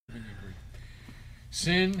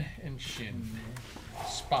Sin and shin.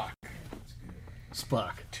 Spock.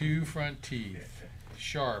 Spock. 2 front teeth.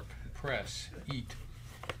 Sharp. Press. Eat.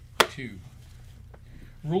 2.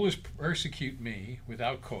 Rulers persecute me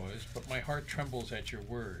without cause, but my heart trembles at your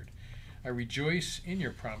word. I rejoice in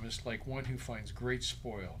your promise like one who finds great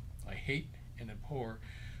spoil. I hate and abhor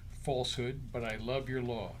falsehood, but I love your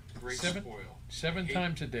law. Seven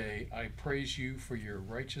times a day I praise you for your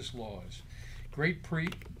righteous laws. Great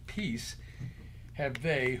peace have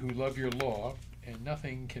they who love your law, and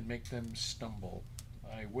nothing can make them stumble.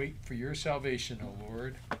 I wait for your salvation, O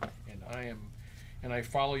Lord, and I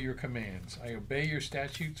follow your commands. I obey your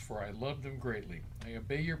statutes, for I love them greatly. I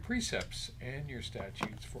obey your precepts and your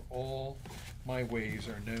statutes, for all my ways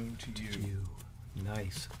are known to you.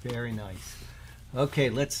 Nice, very nice. Okay,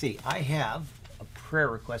 let's see. I have a prayer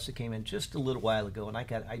request that came in just a little while ago, and I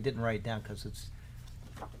didn't write it down because it's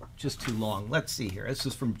just too long. Let's see here. This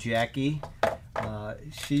is from Jackie.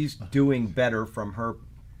 She's doing better from her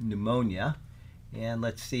pneumonia. And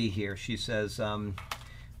let's see here. She says,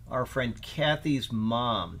 our friend Kathy's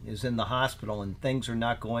mom is in the hospital and things are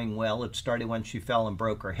not going well. It started when she fell and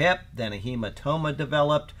broke her hip. Then a hematoma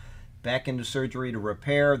developed. Back into surgery to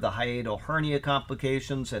repair the hiatal hernia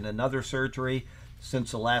complications and another surgery.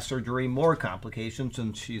 Since the last surgery, more complications,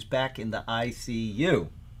 and she's back in the ICU.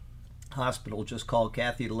 Hospital just called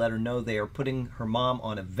Kathy to let her know they are putting her mom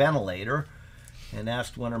on a ventilator and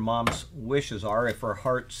asked when her mom's wishes are if her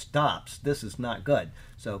heart stops. This is not good.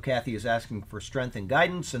 So Kathy is asking for strength and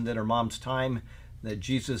guidance, and that her mom's time, that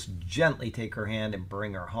Jesus gently take her hand and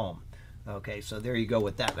bring her home. Okay, so there you go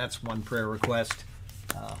with that. That's one prayer request.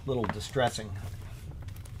 A little distressing,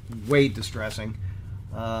 way distressing.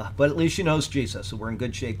 But at least she knows Jesus, so we're in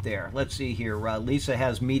good shape there. Let's see here. Lisa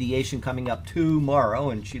has mediation coming up tomorrow,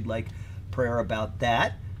 and she'd like prayer about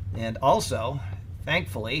that. And also,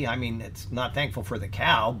 thankfully, I mean, it's not thankful for the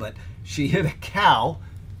cow, but she hit a cow,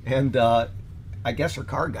 and I guess her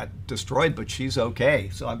car got destroyed, but she's okay.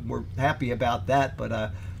 So we're happy about that.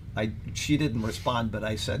 But she didn't respond, but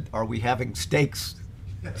I said, are we having steaks?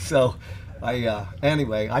 So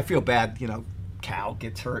anyway, I feel bad, cow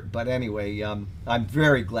gets hurt, but anyway, I'm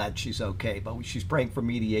very glad she's okay, but she's praying for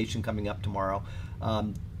mediation coming up tomorrow.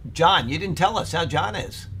 John, you didn't tell us how John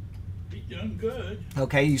is. He's doing good.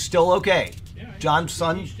 Okay, he's still okay. Yeah, John's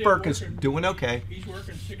son Burke is working. doing okay. He's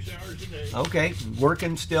working 6 hours a day. Okay,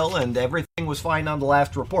 working still, and everything was fine on the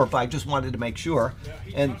last report, but I just wanted to make sure. Yeah,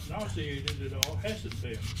 he's and not nauseated at all. Hasn't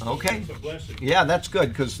been. Okay. It's a blessing. Yeah, that's good,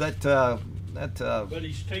 because that But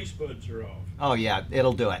his taste buds are off. oh yeah,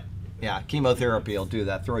 it'll do it. Yeah, chemotherapy will do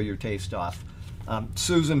that, throw your taste off.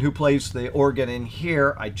 Susan, who plays the organ in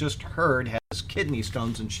here, I just heard has kidney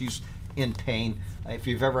stones, and she's in pain. If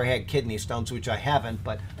you've ever had kidney stones, which I haven't,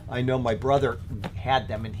 but I know my brother had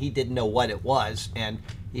them, and he didn't know what it was, and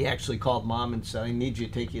he actually called Mom and said, I need you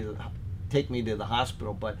to take me to the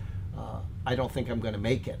hospital, but I don't think I'm going to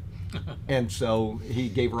make it. And so he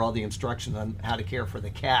gave her all the instructions on how to care for the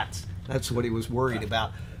cats. That's what he was worried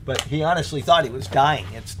about. But he honestly thought he was dying.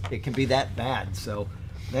 It can be that bad. So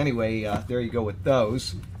anyway, there you go with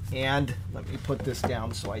those. And let me put this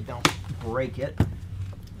down so I don't break it.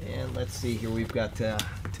 And let's see here. We've got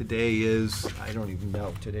today is, I don't even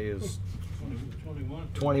know. Today is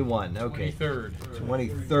 21. Okay.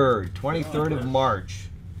 23rd of March.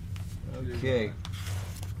 Okay.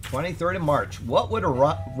 23rd of March. What would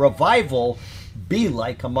a revival be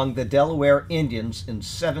like among the Delaware Indians in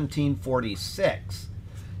 1746?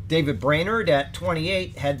 David Brainerd, at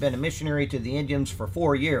 28, had been a missionary to the Indians for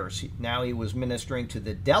 4 years. Now he was ministering to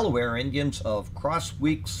the Delaware Indians of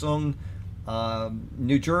Crossweeksung,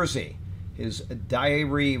 New Jersey. His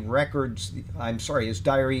diary records the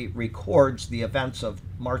events of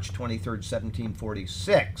March 23rd,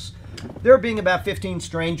 1746. There being about 15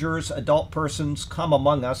 strangers, adult persons, come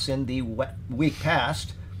among us in the week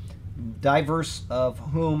past, divers of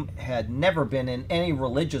whom had never been in any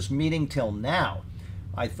religious meeting till now.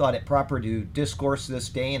 I thought it proper to discourse this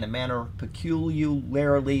day in a manner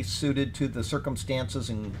peculiarly suited to the circumstances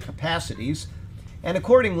and capacities, and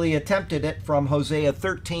accordingly attempted it from Hosea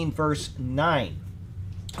 13, verse 9.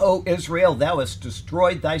 O Israel, thou hast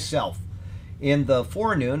destroyed thyself. In the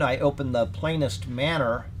forenoon I opened the plainest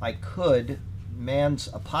manner I could man's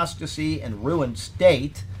apostasy and ruined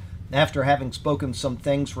state, after having spoken some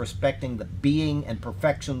things respecting the being and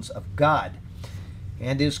perfections of God,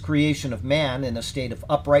 and his creation of man in a state of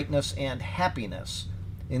uprightness and happiness.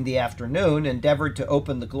 In the afternoon, endeavored to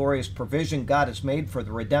open the glorious provision God has made for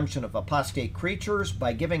the redemption of apostate creatures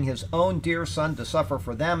by giving his own dear Son to suffer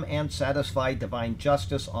for them and satisfy divine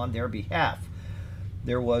justice on their behalf.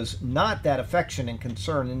 there was not that affection and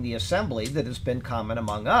concern in the assembly that has been common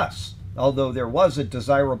among us, although there was a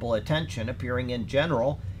desirable attention appearing in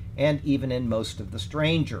general and even in most of the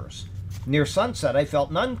strangers. Near sunset I felt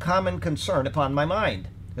an uncommon concern upon my mind,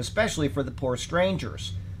 especially for the poor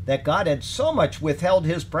strangers, that God had so much withheld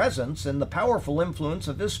his presence and the powerful influence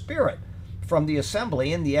of his Spirit from the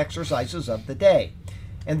assembly and the exercises of the day,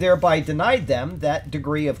 and thereby denied them that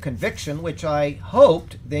degree of conviction which I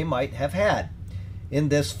hoped they might have had. In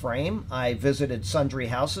this frame, I visited sundry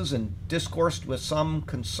houses and discoursed with some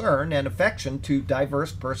concern and affection to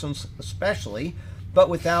diverse persons especially, but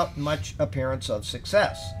without much appearance of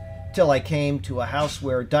success, till I came to a house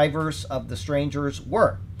where divers of the strangers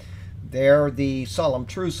were. There the solemn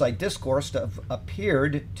truths I discoursed of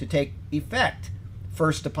appeared to take effect,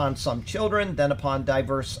 first upon some children, then upon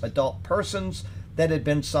diverse adult persons that had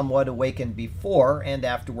been somewhat awakened before, and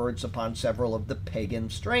afterwards upon several of the pagan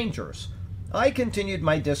strangers. I continued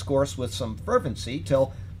my discourse with some fervency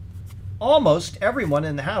till almost everyone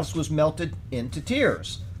in the house was melted into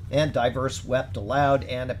tears, and divers wept aloud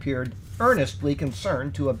and appeared earnestly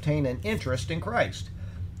concerned to obtain an interest in Christ.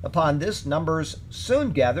 Upon this, numbers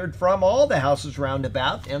soon gathered from all the houses round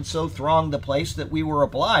about, and so thronged the place that we were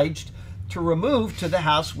obliged to remove to the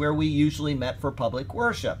house where we usually met for public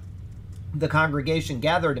worship. The congregation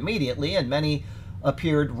gathered immediately, and many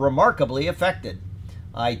appeared remarkably affected.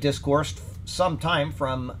 I discoursed some time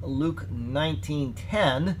from Luke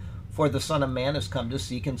 19:10, for the Son of Man has come to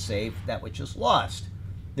seek and save that which is lost.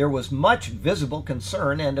 There was much visible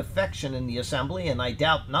concern and affection in the assembly, and I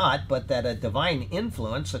doubt not but that a divine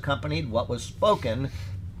influence accompanied what was spoken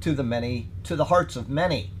to the hearts of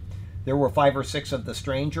many. There were 5 or 6 of the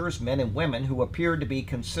strangers, men and women, who appeared to be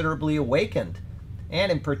considerably awakened,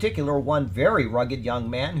 and in particular one very rugged young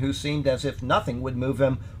man who seemed as if nothing would move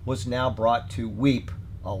him was now brought to weep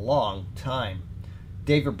a long time.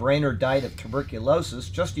 David Brainerd died of tuberculosis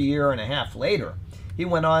just a year and a half later. He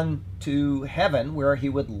went on to heaven, where he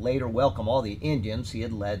would later welcome all the Indians he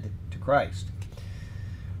had led to Christ.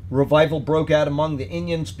 Revival broke out among the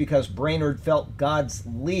Indians because Brainerd felt God's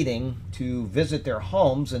leading to visit their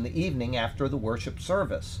homes in the evening after the worship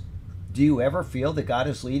service. Do you ever feel that God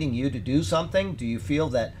is leading you to do something? Do you feel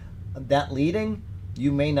that leading?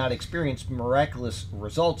 You may not experience miraculous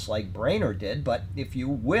results like Brainerd did, but if you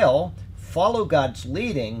will follow God's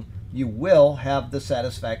leading, you will have the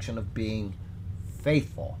satisfaction of being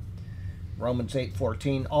faithful. Romans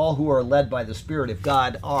 8:14, all who are led by the Spirit of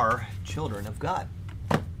God are children of God.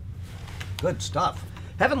 Good stuff.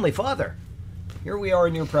 Heavenly Father, here we are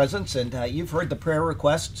in your presence, and you've heard the prayer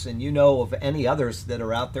requests, and you know of any others that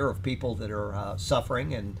are out there of people that are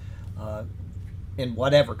suffering and in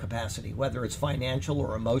whatever capacity, whether it's financial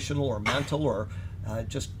or emotional or mental or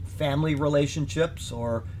just family relationships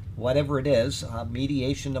or whatever it is,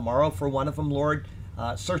 mediation tomorrow for one of them, Lord.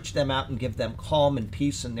 Search them out and give them calm and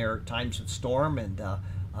peace in their times of storm. And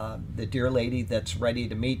the dear lady that's ready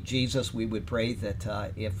to meet Jesus, we would pray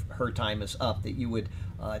that if her time is up, that you would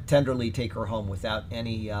tenderly take her home without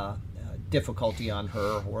any difficulty on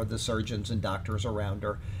her or the surgeons and doctors around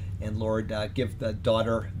her. And Lord, give the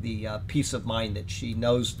daughter the peace of mind that she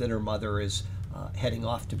knows that her mother is heading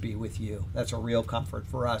off to be with you. That's a real comfort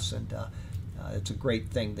for us, and it's a great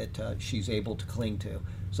thing that she's able to cling to.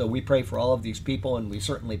 So we pray for all of these people, and we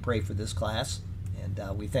certainly pray for this class. And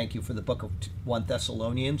we thank you for the book of 1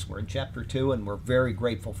 Thessalonians. We're in chapter 2, and we're very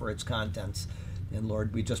grateful for its contents. And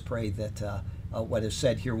Lord, we just pray that what is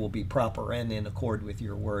said here will be proper and in accord with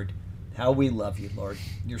your word. How we love you, Lord.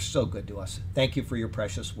 You're so good to us. Thank you for your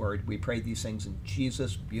precious word. We pray these things in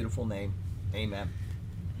Jesus' beautiful name. Amen.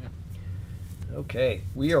 Okay,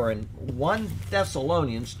 we are in 1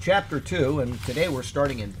 Thessalonians chapter 2, and today we're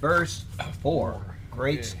starting in verse 4.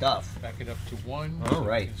 Great stuff. Back it up to 1. All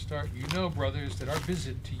right. We can start. You know, brothers, that our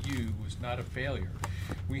visit to you was not a failure.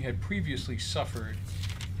 We had previously suffered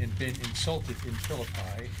and been insulted in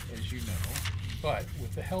Philippi, as you know, but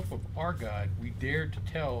with the help of our God, we dared to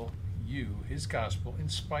tell you his gospel in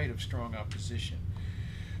spite of strong opposition.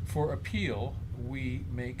 For the appeal we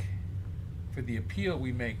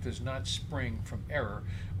make does not spring from error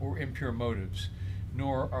or impure motives,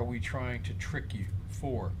 nor are we trying to trick you.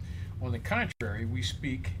 For, on the contrary, we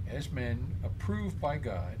speak as men approved by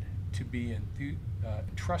God to be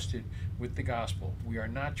entrusted with the gospel. We are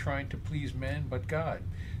not trying to please men, but God,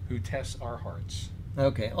 who tests our hearts.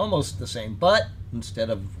 Okay, almost the same, but instead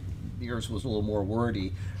of yours was a little more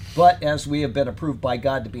wordy. But as we have been approved by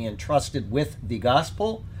God to be entrusted with the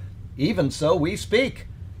gospel, even so we speak,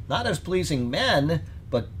 not as pleasing men,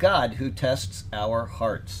 but God who tests our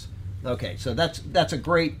hearts. Okay, so that's a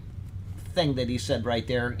great thing that he said right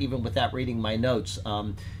there, even without reading my notes.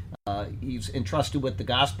 He's entrusted with the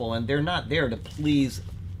gospel, and they're not there to please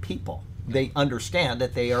people. They understand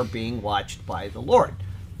that they are being watched by the Lord.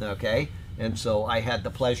 Okay? And so I had the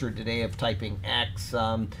pleasure today of typing Acts,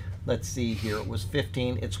 let's see here, it was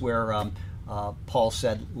 15. It's where Paul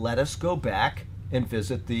said, let us go back and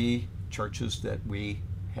visit the churches that we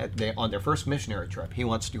had on their first missionary trip. He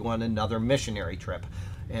wants to go on another missionary trip.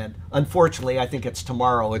 And unfortunately, I think it's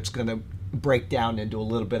tomorrow, it's going to break down into a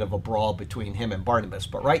little bit of a brawl between him and Barnabas.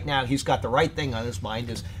 But right now, he's got the right thing on his mind,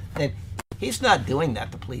 is that he's not doing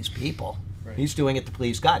that to please people. Right. He's doing it to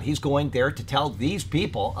please God. He's going there to tell these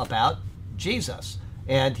people about Jesus.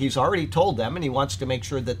 And he's already told them, and he wants to make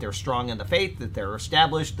sure that they're strong in the faith, that they're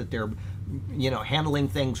established, that they're, handling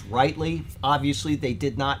things rightly. Obviously, they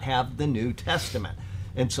did not have the New Testament.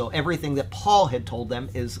 And so everything that Paul had told them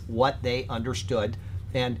is what they understood.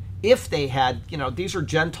 And if they had, these are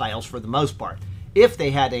Gentiles for the most part. If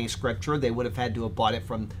they had any scripture, they would have had to have bought it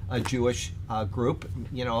from a Jewish group.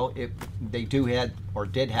 If they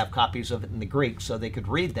did have copies of it in the Greek, so they could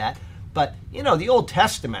read that. But, the Old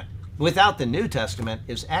Testament, without the New Testament,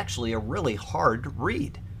 is actually a really hard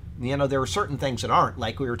read. There are certain things that aren't,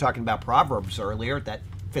 like we were talking about Proverbs earlier, that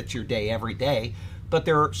fits your day every day. But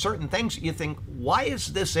there are certain things you think, why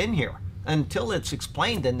is this in here? Until it's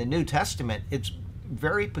explained in the New Testament, it's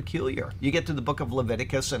very peculiar. You get to the book of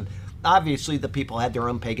Leviticus, and obviously the people had their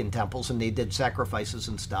own pagan temples and they did sacrifices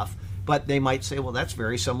and stuff, but they might say, well, that's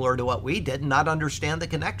very similar to what we did, and not understand the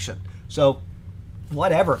connection. So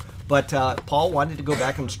whatever. But Paul wanted to go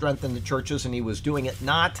back and strengthen the churches, and he was doing it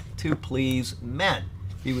not to please men.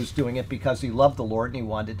 He was doing it because he loved the Lord and he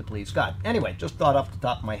wanted to please God. Anyway, just thought off the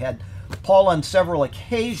top of my head. Paul on several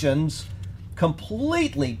occasions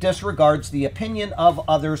completely disregards the opinion of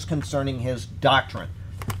others concerning his doctrine.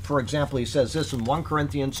 For example, he says this in 1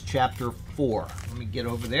 Corinthians chapter 4. Let me get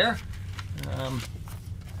over there.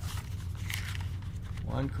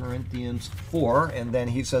 1 Corinthians 4, and then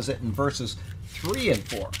he says it in verses 3 and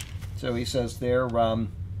 4. So he says there,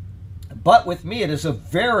 but with me it is a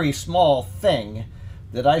very small thing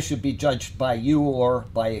that I should be judged by you or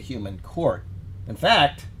by a human court. In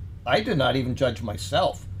fact, I do not even judge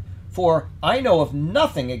myself. For I know of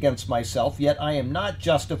nothing against myself, yet I am not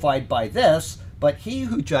justified by this, but he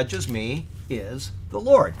who judges me is the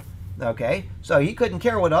Lord. Okay? So he couldn't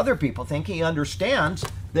care what other people think. He understands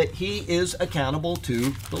that he is accountable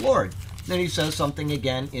to the Lord. Then he says something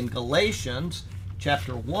again in Galatians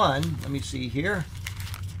chapter 1. Let me see here.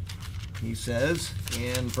 He says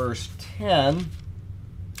in verse 10,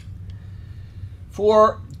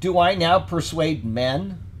 for do I now persuade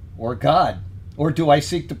men or God? Or do I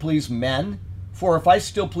seek to please men? For if I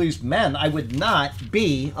still pleased men, I would not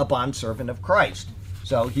be a bondservant of Christ.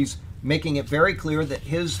 So he's making it very clear that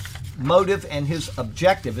his motive and his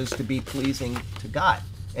objective is to be pleasing to God.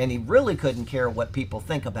 And he really couldn't care what people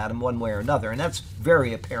think about him one way or another. And that's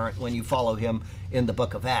very apparent when you follow him in the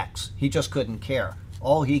book of Acts. He just couldn't care.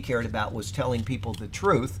 All he cared about was telling people the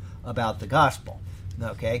truth about the gospel.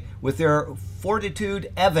 Okay? With their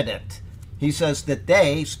fortitude evident, he says that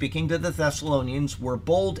they, speaking to the Thessalonians, were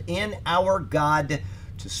bold in our God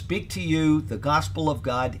to speak to you the gospel of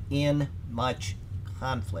God in much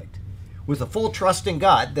conflict, with a full trust in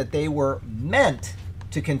God that they were meant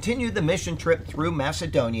to continue the mission trip through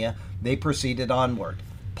Macedonia. They proceeded onward.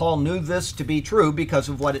 Paul knew this to be true because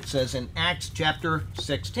of what it says in Acts chapter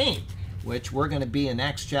 16, which we're going to be in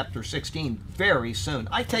Acts chapter 16 very soon.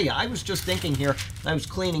 I tell you, I was just thinking here, I was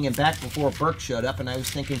cleaning him back before Burke showed up, and I was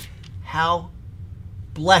thinking how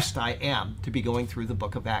blessed I am to be going through the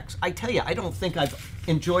book of Acts. I tell you, I don't think I've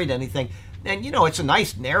enjoyed anything. And, it's a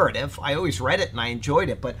nice narrative. I always read it and I enjoyed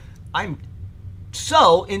it, but I'm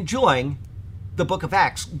so enjoying the book of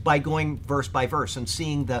Acts by going verse by verse and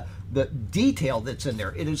seeing the detail that's in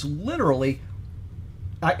there. It is literally,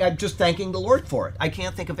 I'm just thanking the Lord for it. I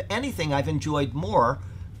can't think of anything I've enjoyed more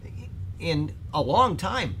in a long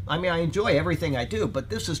time. I mean, I enjoy everything I do, but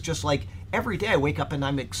this is just like every day I wake up and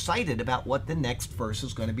I'm excited about what the next verse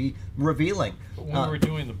is going to be revealing. But when we were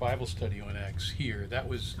doing the Bible study on Acts here, that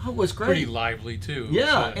was, great. Pretty lively too.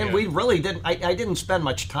 Yeah, and we really didn't, I didn't spend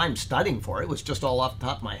much time studying for it. It was just all off the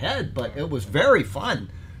top of my head, but it was very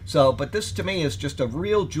fun. So, but this to me is just a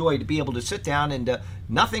real joy to be able to sit down and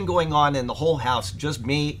nothing going on in the whole house, just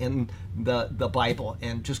me and the Bible,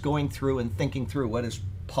 and just going through and thinking through what is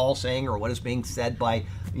Paul saying or what is being said by,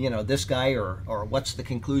 this guy or what's the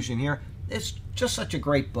conclusion here. It's just such a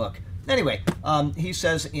great book. Anyway, he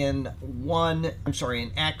says in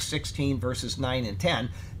Acts 16 verses 9 and 10,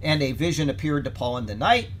 and a vision appeared to Paul in the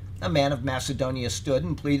night, a man of Macedonia stood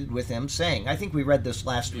and pleaded with him, saying, I think we read this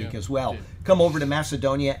last week as well, did. come over to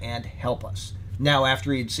Macedonia and help us. Now,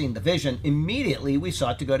 after he had seen the vision, immediately we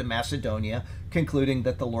sought to go to Macedonia, concluding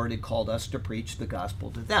that the Lord had called us to preach the gospel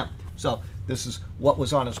to them. So this is what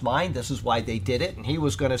was on his mind. This is why they did it. And he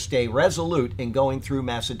was going to stay resolute in going through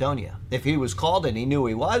Macedonia. If he was called, and he knew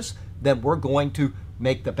he was, then we're going to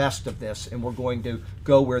make the best of this, and we're going to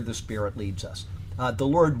go where the Spirit leads us. The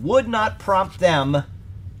Lord would not prompt them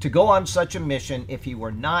to go on such a mission if he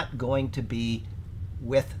were not going to be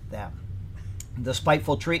with them. The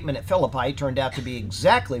spiteful treatment at Philippi turned out to be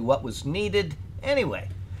exactly what was needed anyway.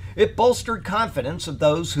 It bolstered confidence of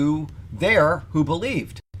those who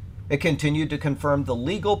believed. It continued to confirm the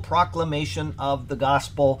legal proclamation of the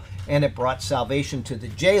gospel, and it brought salvation to the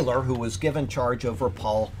jailer who was given charge over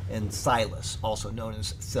Paul and Silas, also known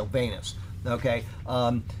as Silvanus. Okay,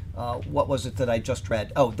 what was it that I just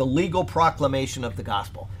read? Oh, the legal proclamation of the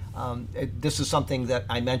gospel. This is something that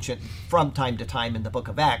I mentioned from time to time in the book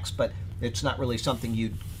of Acts, but it's not really something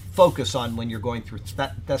you'd focus on when you're going through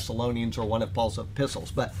Thessalonians or one of Paul's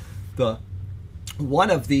epistles. But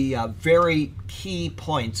one of the very key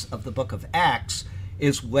points of the book of Acts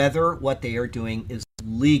is whether what they are doing is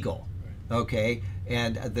legal. Okay,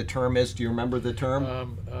 and the term is, do you remember the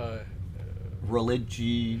term?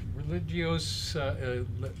 Religios.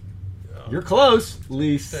 You're close.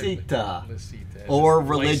 Licita. Or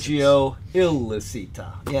religio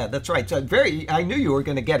illicita. Yeah, that's right. So I knew you were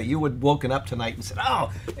going to get it. You had woken up tonight and said,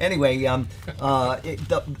 oh. Anyway,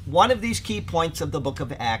 one of these key points of the book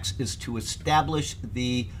of Acts is to establish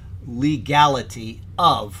the legality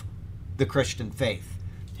of the Christian faith.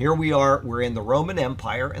 Here we are, we're in the Roman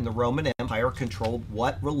Empire, and the Roman Empire controlled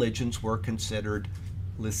what religions were considered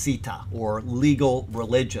licita, or legal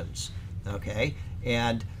religions. Okay?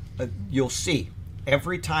 And you'll see,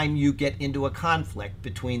 every time you get into a conflict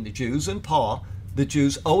between the Jews and Paul, the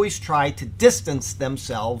Jews always try to distance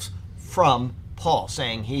themselves from Paul,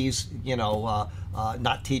 saying he's,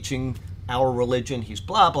 not teaching our religion, he's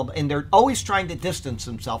blah, blah, blah, and they're always trying to distance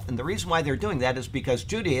themselves. And the reason why they're doing that is because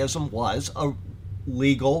Judaism was a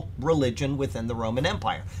legal religion within the Roman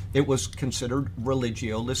Empire. It was considered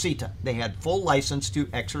religio licita. They had full license to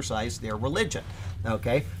exercise their religion.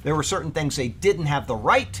 Okay, there were certain things they didn't have the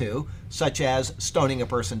right to, such as stoning a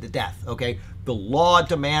person to death. Okay, the law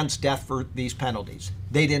demands death for these penalties.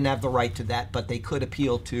 They didn't have the right to that, but they could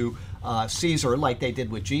appeal to Caesar, like they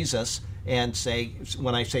did with Jesus, and say,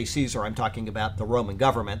 when I say Caesar, I'm talking about the Roman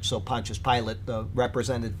government, so Pontius Pilate, the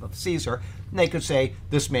representative of Caesar, and they could say,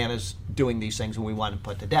 this man is doing these things and we want him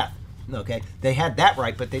put to death. Okay, they had that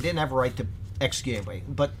right, but they didn't have a right to execute anybody.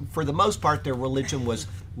 But for the most part, their religion was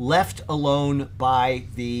left alone by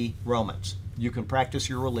the Romans. You can practice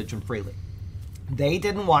your religion freely. They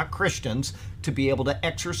didn't want Christians to be able to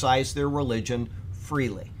exercise their religion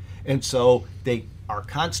freely. And so they are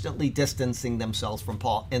constantly distancing themselves from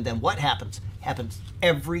Paul. And then what happens? Happens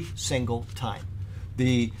every single time.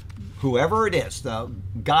 Whoever it is, the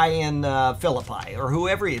guy in Philippi, or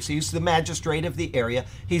whoever he is, he's the magistrate of the area.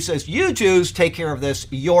 He says, you Jews take care of this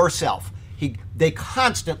yourself. They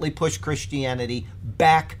constantly push Christianity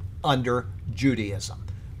back under Judaism,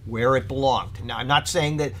 where it belonged. Now, I'm not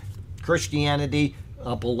saying that Christianity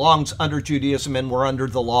belongs under Judaism and we're under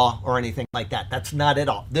the law or anything like that. That's not at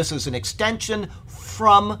all. This is an extension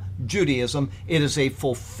from Judaism. It is a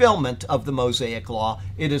fulfillment of the Mosaic law.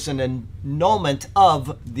 It is an annulment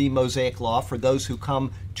of the Mosaic law for those who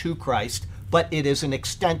come to Christ, but it is an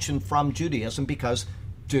extension from Judaism, because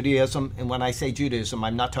Judaism, and when I say Judaism,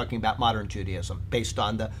 I'm not talking about modern Judaism based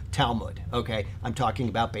on the Talmud, okay? I'm talking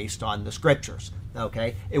about based on the scriptures,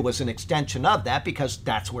 okay? It was an extension of that because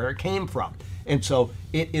that's where it came from. And so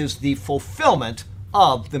it is the fulfillment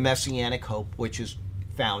of the Messianic hope, which is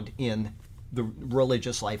found in the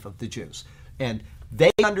religious life of the Jews. And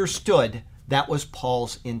they understood that was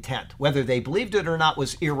Paul's intent. Whether they believed it or not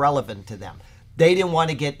was irrelevant to them. They didn't want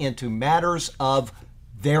to get into matters of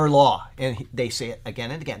their law. And they say it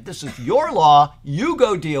again and again. This is your law. You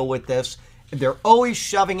go deal with this. They're always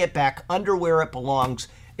shoving it back under where it belongs.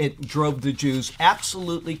 It drove the Jews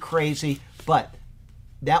absolutely crazy. But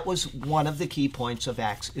that was one of the key points of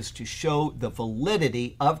Acts, is to show the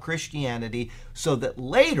validity of Christianity so that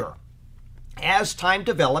later, as time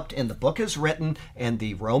developed and the book is written and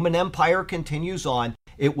the Roman Empire continues on,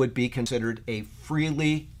 it would be considered a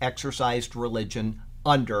freely exercised religion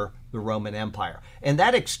under the Roman Empire. And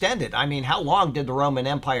that extended. I mean, how long did the Roman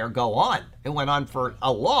Empire go on? It went on for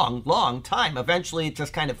a long, long time. Eventually, it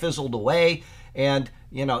just kind of fizzled away, and,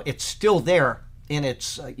 it's still there in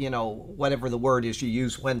its, whatever the word is you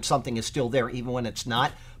use when something is still there, even when it's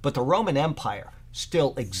not. But the Roman Empire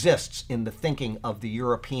still exists in the thinking of the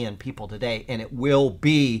European people today, and it will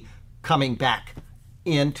be coming back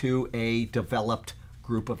into a developed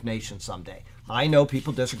group of nations someday. I know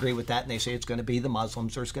people disagree with that, and they say it's going to be the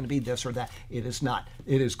Muslims or it's going to be this or that. It is not.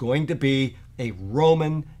 It is going to be a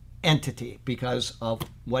Roman entity because of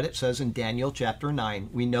what it says in Daniel chapter 9.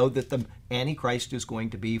 We know that the Antichrist is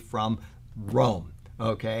going to be from Rome,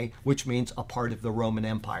 okay, which means a part of the Roman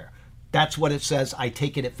Empire. That's what it says. I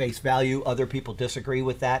take it at face value. Other people disagree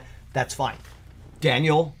with that. That's fine.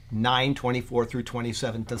 Daniel 9:24 through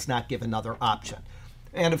 27 does not give another option.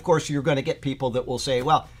 And of course, you're going to get people that will say,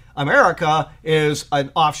 well, America is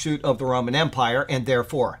an offshoot of the Roman Empire, and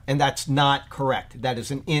therefore, and that's not correct. That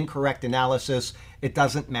is an incorrect analysis. It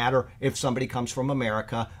doesn't matter if somebody comes from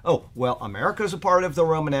America. Oh, well, America is a part of the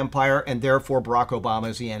Roman Empire, and therefore Barack Obama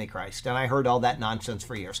is the Antichrist. And I heard all that nonsense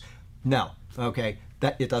for years. No, okay,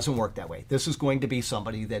 that it doesn't work that way. This is going to be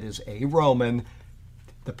somebody that is a Roman,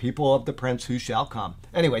 the people of the prince who shall come.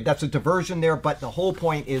 Anyway, that's a diversion there, but the whole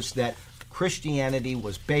point is that Christianity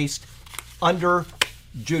was based under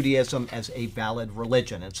Judaism as a valid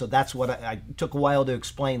religion. And so that's what I took a while to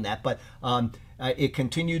explain that, but it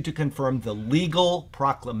continued to confirm the legal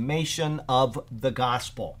proclamation of the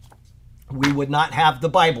gospel. We would not have the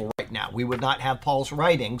Bible right now. We would not have Paul's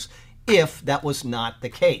writings if that was not the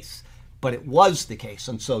case. But it was the case.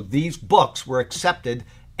 And so these books were accepted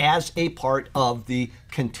as a part of the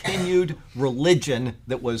continued religion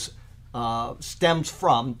that was stems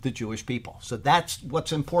from the Jewish people. So that's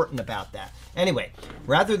what's important about that. Anyway,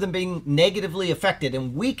 rather than being negatively affected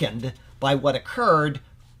and weakened by what occurred,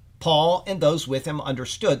 Paul and those with him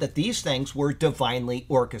understood that these things were divinely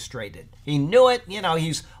orchestrated. He knew it. You know,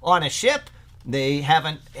 he's on a ship. They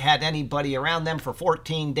haven't had anybody around them for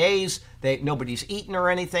 14 days. Nobody's eaten or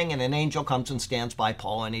anything, and an angel comes and stands by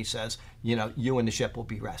Paul and he says, you know, you and the ship will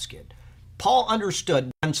be rescued. Paul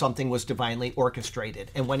understood when something was divinely orchestrated.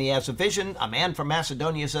 And when he has a vision, a man from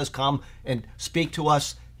Macedonia says, come and speak to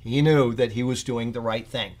us. He knew that he was doing the right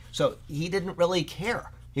thing. So he didn't really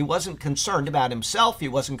care. He wasn't concerned about himself. He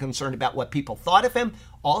wasn't concerned about what people thought of him.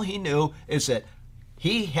 All he knew is that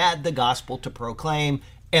he had the gospel to proclaim,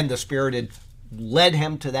 and the Spirit had led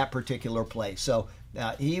him to that particular place. So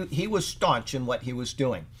he was staunch in what he was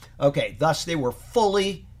doing. Okay, thus they were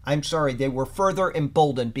they were further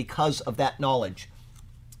emboldened because of that knowledge.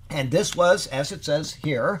 And this was, as it says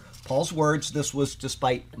here, Paul's words, this was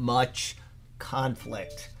despite much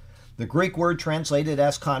conflict. The Greek word translated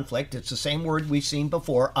as conflict, it's the same word we've seen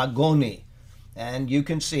before, agony. And you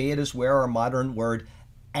can see it is where our modern word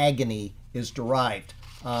agony is derived.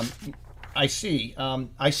 I see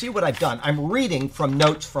what I've done. I'm reading from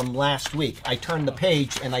notes from last week. I turned the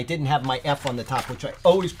page and I didn't have my F on the top, which I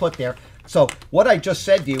always put there. So what I just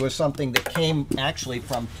said to you is something that came actually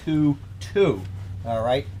from 2:2. All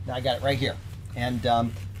right, I got it right here. And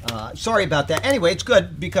sorry about that. Anyway, it's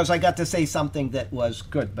good because I got to say something that was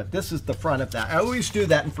good. But this is the front of that. I always do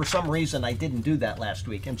that, and for some reason I didn't do that last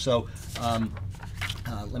week. And so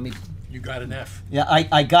let me... You got an F. Yeah,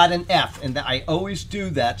 I got an F, and I always do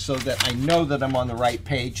that so that I know that I'm on the right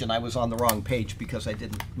page, and I was on the wrong page because I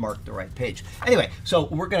didn't mark the right page. Anyway, so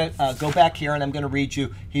we're going to go back here, and I'm going to read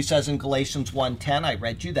you. He says in Galatians 1:10, I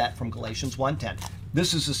read you that from Galatians 1:10.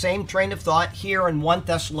 This is the same train of thought here in 1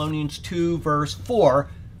 Thessalonians 2, verse 4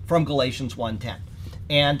 from Galatians 1:10,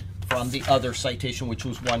 and from the other citation, which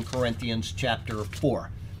was 1 Corinthians chapter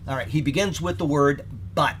 4. All right, he begins with the word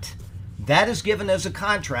but. That is given as a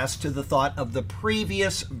contrast to the thought of the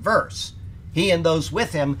previous verse. He and those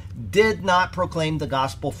with him did not proclaim the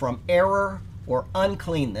gospel from error or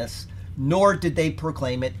uncleanness, nor did they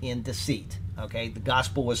proclaim it in deceit. Okay, the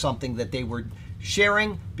gospel was something that they were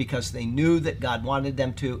sharing because they knew that God wanted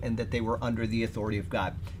them to and that they were under the authority of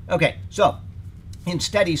God. Okay, so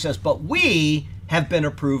instead he says, but we have been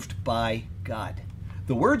approved by God.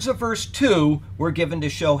 The words of verse 2 were given to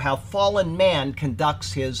show how fallen man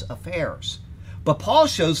conducts his affairs. But Paul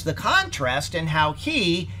shows the contrast in how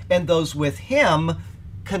he and those with him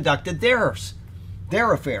conducted their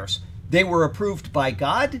affairs. They were approved by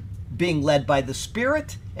God, being led by the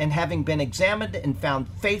Spirit, and having been examined and found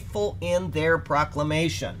faithful in their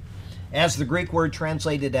proclamation. As the Greek word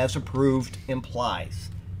translated as approved implies,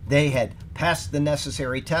 they had passed the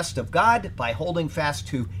necessary test of God by holding fast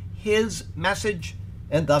to his message,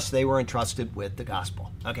 and thus they were entrusted with the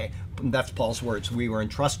gospel. Okay, that's Paul's words. We were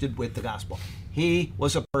entrusted with the gospel. He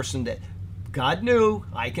was a person that God knew,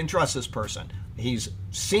 I can trust this person. He's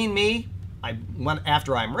seen me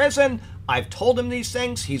after I'm risen. I've told him these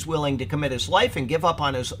things. He's willing to commit his life and give up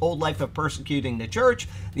on his old life of persecuting the church.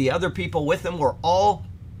 The other people with him were all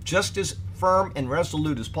just as firm and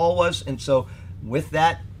resolute as Paul was. And so with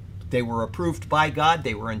that, they were approved by God,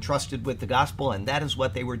 they were entrusted with the gospel, and that is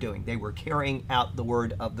what they were doing. They were carrying out the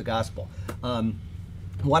word of the gospel.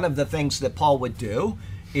 One of the things that Paul would do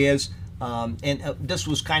is, this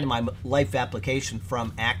was kind of my life application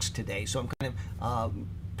from Acts today, so I'm kind of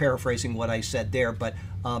paraphrasing what I said there, but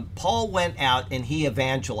Paul went out and he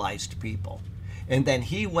evangelized people. And then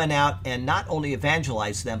he went out and not only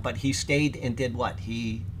evangelized them, but he stayed and did what?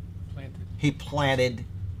 He planted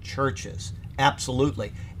churches.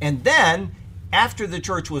 Absolutely. And then, after the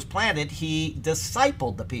church was planted, he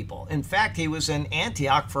discipled the people. In fact, he was in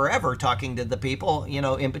Antioch forever talking to the people,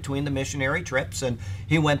 in between the missionary trips. And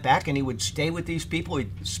he went back and he would stay with these people.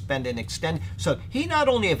 He'd spend an extended... So he not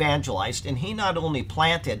only evangelized and he not only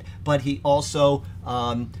planted, but he also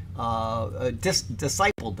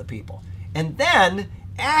discipled the people. And then,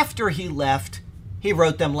 after he left, he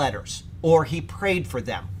wrote them letters, or he prayed for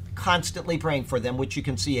them, constantly praying for them, which you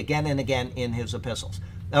can see again and again in his epistles.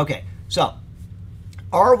 Okay, so,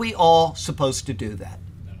 are we all supposed to do that?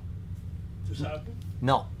 No. Disciple?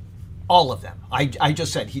 No. All of them. I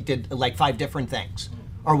just said he did like 5 different things.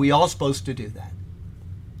 Are we all supposed to do that?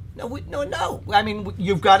 No. I mean,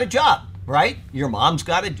 you've got a job, right? Your mom's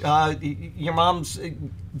got your mom's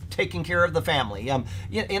taking care of the family.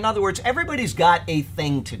 In other words, everybody's got a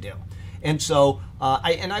thing to do. And so,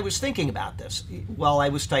 I was thinking about this while I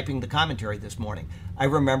was typing the commentary this morning. I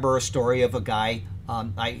remember a story of a guy,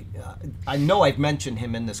 I know I've mentioned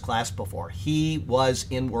him in this class before. He was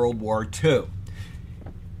in World War II.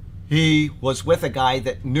 He was with a guy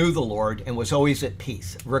that knew the Lord and was always at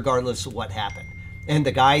peace, regardless of what happened. And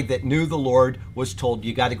the guy that knew the Lord was told,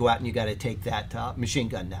 you got to go out and you got to take that machine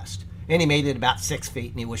gun nest. And he made it about 6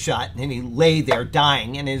 feet and he was shot and he lay there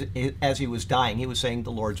dying. And as he was dying, he was saying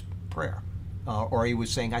the Lord's Prayer. Or he was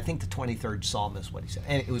saying, I think the 23rd Psalm is what he said.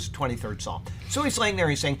 And it was 23rd Psalm. So he's laying there,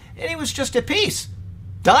 he's saying, and he was just at peace,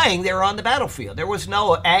 dying there on the battlefield. There was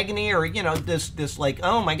no agony or, this like,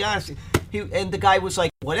 oh my gosh. And the guy was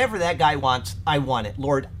like, whatever that guy wants, I want it.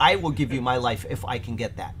 Lord, I will give you my life if I can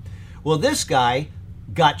get that. Well, this guy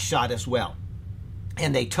got shot as well.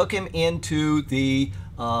 And they took him into the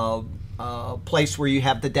place where you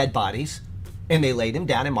have the dead bodies. And they laid him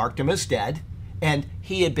down and marked him as dead. And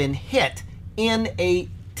he had been hit in a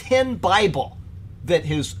tin Bible that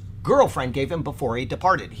his girlfriend gave him before he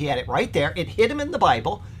departed. He had it right there. It hit him in the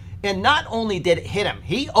Bible. And not only did it hit him,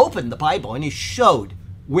 he opened the Bible and he showed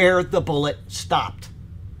where the bullet stopped.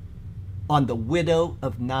 On the widow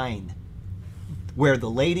of Nain, where the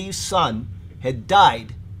lady's son had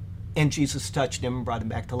died, and Jesus touched him and brought him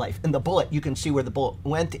back to life. And the bullet, you can see where the bullet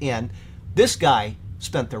went in. This guy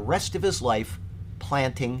spent the rest of his life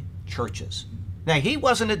planting churches. Now, he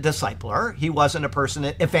wasn't a discipler. He wasn't a person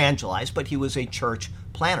that evangelized, but he was a church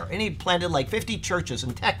planter. And he planted like 50 churches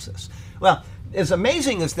in Texas. Well, as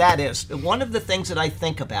amazing as that is, one of the things that I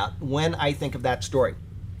think about when I think of that story,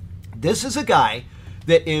 this is a guy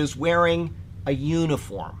that is wearing a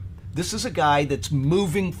uniform. This is a guy that's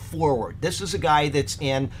moving forward. This is a guy that's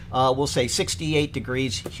in, we'll say, 68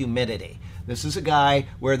 degrees humidity. This is a guy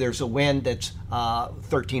where there's a wind that's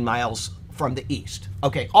 13 miles from the east.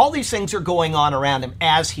 Okay, all these things are going on around him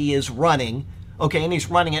as he is running. Okay, and he's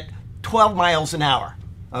running at 12 miles an hour.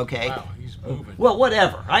 Okay. Wow, he's moving. Well,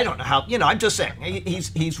 whatever. I don't know how. I'm just saying.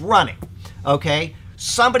 He's running. Okay.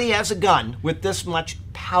 Somebody has a gun with this much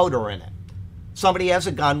powder in it. Somebody has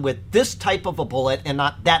a gun with this type of a bullet and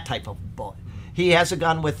not that type of a bullet. He has a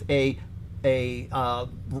gun with a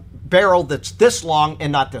barrel that's this long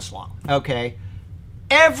and not this long. Okay.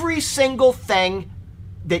 Every single thing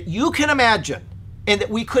that you can imagine and that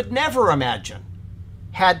we could never imagine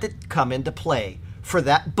had to come into play for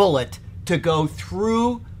that bullet to go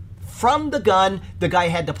through from the gun. The guy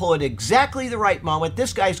had to pull it exactly the right moment.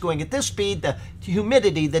 This guy's going at this speed, the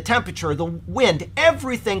humidity, the temperature, the wind,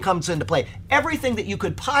 everything comes into play. Everything that you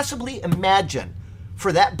could possibly imagine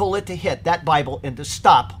for that bullet to hit that Bible and to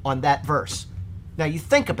stop on that verse. Now you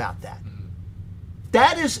think about that.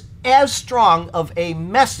 That is as strong of a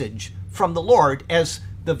message from the Lord as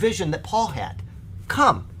the vision that Paul had.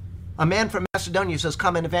 Come. A man from Macedonia says,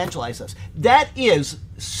 come and evangelize us. That is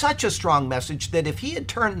such a strong message that if he had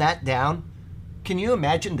turned that down, can you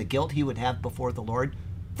imagine the guilt he would have before the Lord?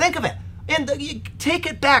 Think of it. And you take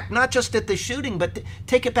it back, not just at the shooting, but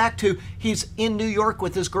take it back to he's in New York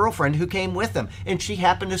with his girlfriend who came with him, and she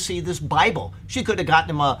happened to see this Bible. She could have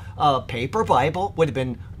gotten him a paper Bible, would have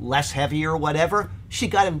been less heavy or whatever. She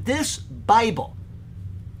got him this Bible.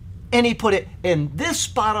 And he put it in this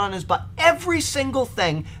spot on his butt. Every single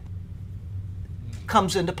thing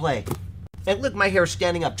comes into play. And look, my hair's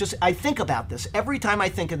standing up. I think about this every time I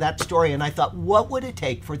think of that story, and I thought, what would it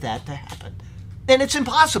take for that to happen? And it's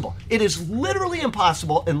impossible. It is literally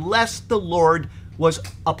impossible unless the Lord was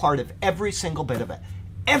a part of every single bit of it.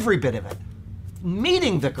 Every bit of it.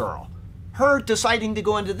 Meeting the girl. Her deciding to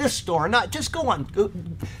go into this store. Not just go on.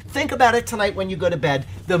 Think about it tonight when you go to bed.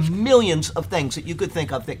 The millions of things that you could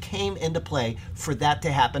think of that came into play for that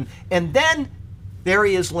to happen. And then there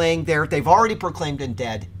he is laying there. They've already proclaimed him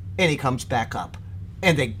dead. And he comes back up.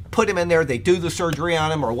 And they put him in there. They do the surgery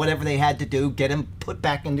on him or whatever they had to do. Get him put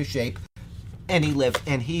back into shape. And he lived.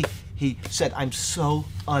 And he said, I'm so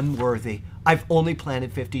unworthy. I've only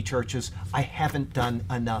planted 50 churches. I haven't done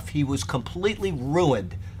enough. He was completely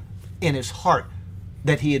ruined in his heart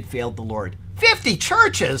that he had failed the Lord. 50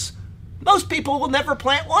 churches? Most people will never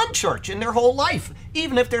plant one church in their whole life,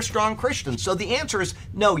 even if they're strong Christians. So the answer is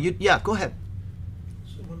no. Yeah, go ahead.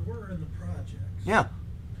 So when we're in the projects, Yeah.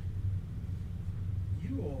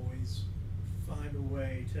 you always find a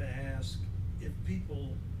way to ask if people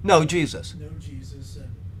No, Jesus. know Jesus,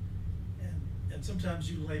 and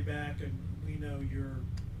sometimes you lay back and we know you're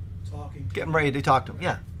talking to Getting ready to talk to him.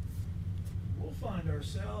 Yeah. We'll find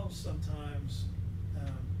ourselves sometimes,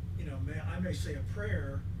 I may say a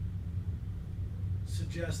prayer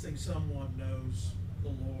suggesting someone knows the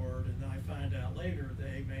Lord, and I find out later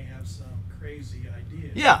they may have some crazy idea.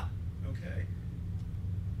 Yeah. Okay.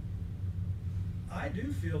 I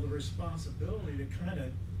do feel the responsibility to kind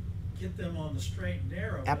of get them on the straight and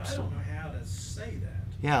narrow, Absolutely. but I don't know how to say that.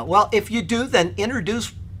 Yeah. Well, if you do, then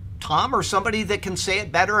introduce Tom or somebody that can say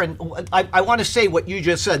it better. And I want to say what you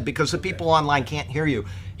just said because the people online can't hear you.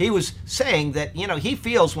 He was saying that, he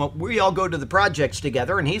feels when we all go to the projects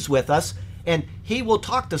together and he's with us and he will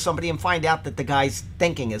talk to somebody and find out that the guy's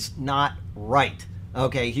thinking is not right.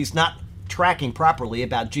 Okay. He's not tracking properly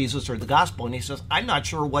about Jesus or the gospel. And he says, I'm not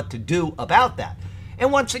sure what to do about that.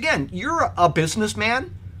 And once again, you're a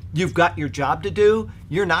businessman. You've got your job to do.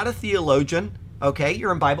 You're not a theologian. Okay,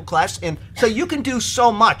 you're in Bible class, and so you can do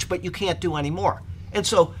so much, but you can't do any more. And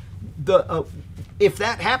so, if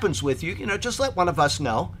that happens with you, just let one of us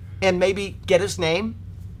know, and maybe get his name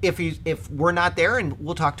if we're not there, and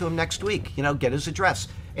we'll talk to him next week. Get his address,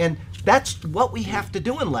 and that's what we have to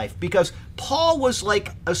do in life. Because Paul was like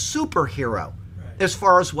a superhero, Right. as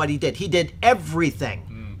far as what he did. He did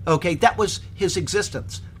everything. Okay, that was his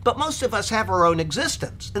existence. But most of us have our own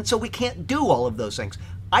existence, and so we can't do all of those things.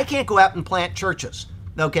 I can't go out and plant churches,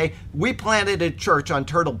 okay? We planted a church on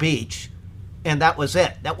Turtle Beach, and that was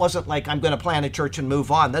it. That wasn't like I'm going to plant a church and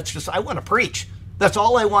move on. That's just, I want to preach. That's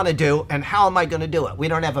all I want to do, and how am I going to do it? We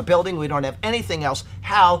don't have a building. We don't have anything else.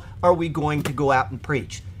 How are we going to go out and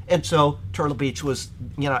preach? And so Turtle Beach was,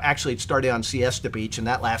 actually it started on Siesta Beach, and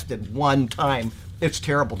that lasted one time. It's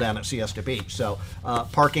terrible down at Siesta Beach. So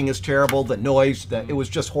parking is terrible, the noise, it was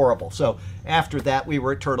just horrible. So after that, we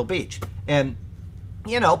were at Turtle Beach. And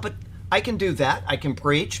but I can do that. I can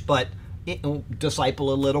preach, but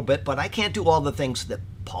disciple a little bit, but I can't do all the things that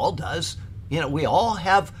Paul does. We all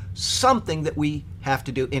have something that we have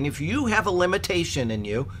to do. And if you have a limitation in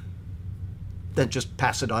you, then just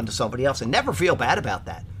pass it on to somebody else and never feel bad about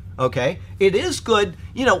that. Okay? It is good.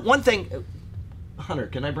 One thing, Hunter,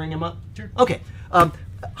 can I bring him up? Sure. Okay.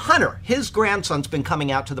 Hunter, his grandson's been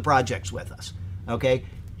coming out to the projects with us. Okay?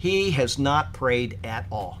 He has not prayed at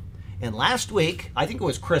all. And last week, I think it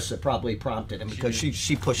was Chris that probably prompted him because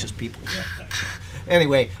she pushes people.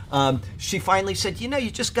 Anyway, she finally said, you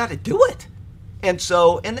just got to do it.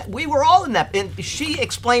 And we were all in that. And she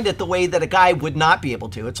explained it the way that a guy would not be able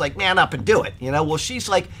to. It's like, man up and do it. Well, she's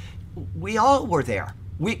like, we all were there.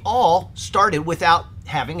 We all started without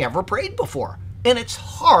having ever prayed before. And it's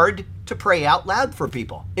hard to pray out loud for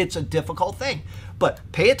people. It's a difficult thing. But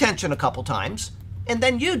pay attention a couple times, and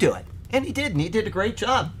then you do it. And he did, and he did a great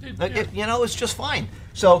job. Yeah. It's just fine.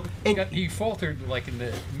 So he faltered like in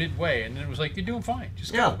the midway, and then it was like, you're doing fine.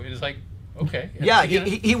 Just go. Yeah. And it's like, okay. Yeah,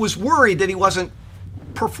 he was worried that he wasn't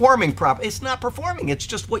performing properly. It's not performing. It's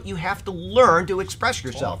just what you have to learn to express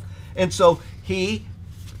yourself. And so he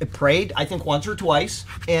prayed, I think, once or twice.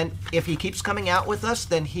 And if he keeps coming out with us,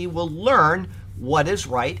 then he will learn what is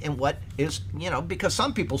right and what is, because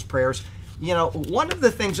some people's prayers, one of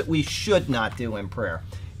the things that we should not do in prayer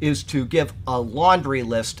is to give a laundry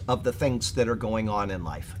list of the things that are going on in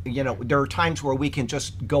life. There are times where we can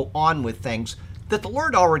just go on with things that the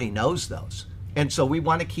Lord already knows those. And so we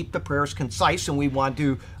want to keep the prayers concise, and we want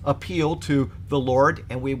to appeal to the Lord,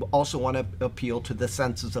 and we also want to appeal to the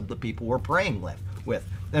senses of the people we're praying with.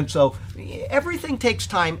 And so everything takes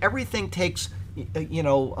time, everything takes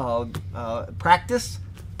practice,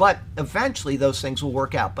 but eventually those things will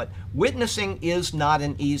work out. But witnessing is not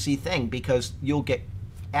an easy thing because you'll get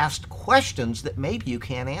asked questions that maybe you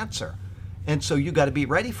can't answer. And so you got to be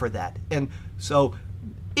ready for that. And so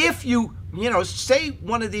if you say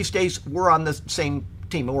one of these days we're on the same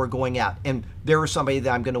team and we're going out and there is somebody that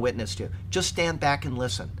I'm going to witness to, just stand back and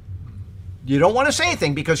listen. You don't want to say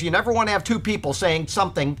anything because you never want to have two people saying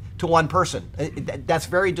something to one person. That's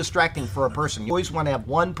very distracting for a person. You always want to have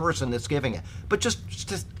one person that's giving it. But just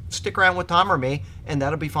stick around with Tom or me, and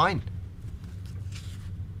that'll be fine.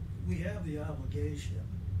 We have the obligation.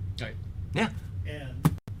 Right. Yeah.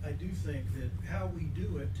 And I do think that how we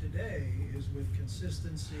do it today is with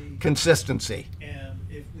consistency. Consistency. And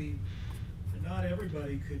not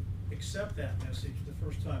everybody could accept that message the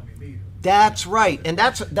first time we meet them. That's right. And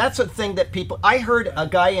that's a thing that people, I heard a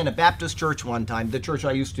guy in a Baptist church one time, the church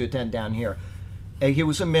I used to attend down here, he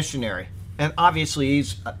was a missionary. And obviously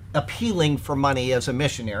he's appealing for money as a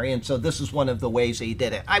missionary, and so this is one of the ways he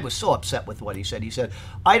did it. I was so upset with what he said. He said,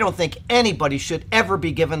 I don't think anybody should ever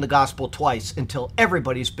be given the gospel twice until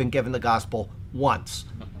everybody's been given the gospel once.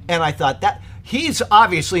 And I thought that he's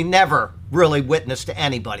obviously never really witnessed to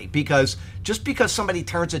anybody, because just because somebody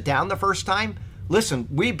turns it down the first time, listen,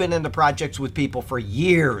 we've been in the projects with people for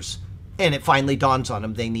years, and it finally dawns on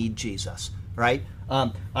them they need Jesus, right?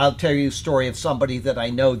 I'll tell you a story of somebody that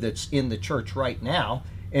I know that's in the church right now,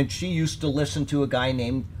 and she used to listen to a guy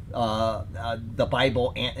named the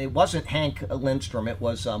Bible, and it wasn't Hank Lindstrom, it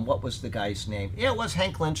was, what was the guy's name? Yeah, it was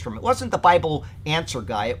Hank Lindstrom. It wasn't the Bible Answer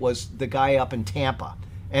guy, it was the guy up in Tampa.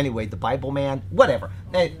 Anyway, the Bible man, whatever.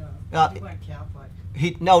 He went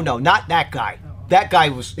Catholic. No, not that guy. That guy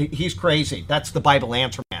he's crazy. That's the Bible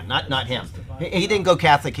Answer man, not him. He didn't go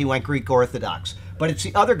Catholic, he went Greek Orthodox. But it's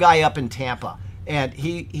the other guy up in Tampa. And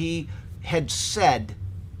he had said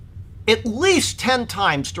at least 10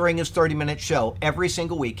 times during his 30-minute show, every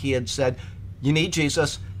single week, he had said, you need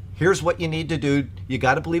Jesus, here's what you need to do, you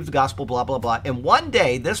got to believe the gospel, blah, blah, blah. And one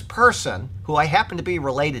day, this person, who I happen to be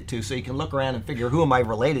related to, so you can look around and figure who am I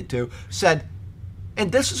related to, said,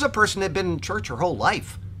 and this is a person that had been in church her whole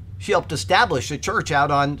life. She helped establish a church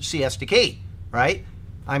out on Siesta Key, right?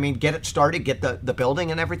 I mean, get it started, get the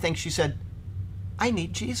building and everything. She said, I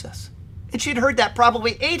need Jesus. And she'd heard that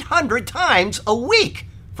probably 800 times a week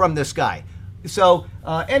from this guy. So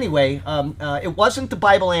anyway, it wasn't the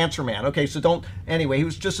Bible Answer man. Okay, so anyway, he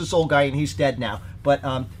was just this old guy and he's dead now.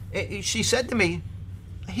 But she said to me,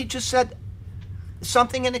 he just said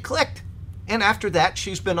something and it clicked. And after that,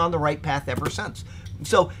 she's been on the right path ever since.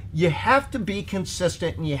 So you have to be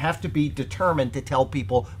consistent and you have to be determined to tell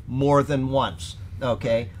people more than once,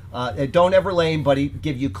 okay? Don't ever let anybody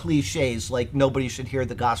give you cliches like nobody should hear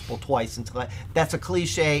the gospel twice. That's a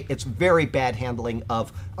cliche. It's very bad handling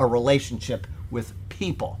of a relationship with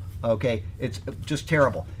people, okay? It's just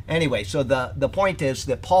terrible. Anyway, so the point is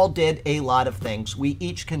that Paul did a lot of things. We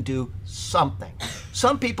each can do something.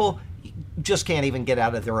 Some people just can't even get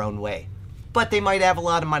out of their own way. But they might have a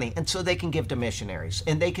lot of money, and so they can give to missionaries.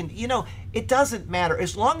 And they can, it doesn't matter.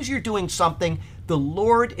 As long as you're doing something, the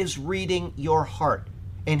Lord is reading your heart.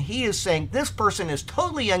 And he is saying, this person is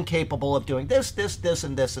totally incapable of doing this,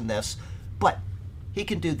 and this. But he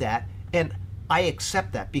can do that, and I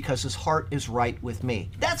accept that because his heart is right with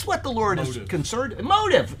me. That's what the Lord is concerned.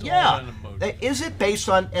 Motive, It's yeah. all on a motive. Is it based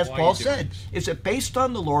on, as Why Paul you doing said, this? is it based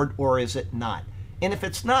on the Lord or is it not? And if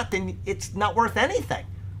it's not, then it's not worth anything.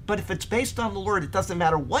 But if it's based on the Lord, it doesn't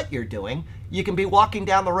matter what you're doing. You can be walking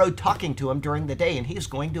down the road talking to him during the day, and he's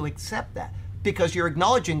going to accept that because you're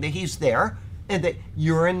acknowledging that he's there and that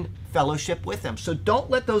you're in fellowship with him. So don't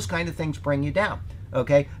let those kind of things bring you down,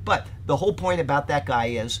 okay? But the whole point about that guy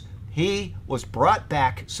is he was brought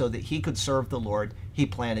back so that he could serve the Lord. He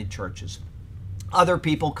planted churches. Other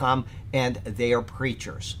people come and they are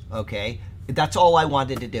preachers, okay? That's all I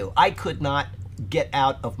wanted to do. I could not get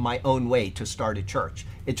out of my own way to start a church.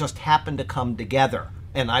 It just happened to come together,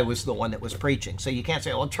 and I was the one that was preaching. So you can't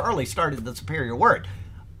say, well, Charlie started the Superior Word.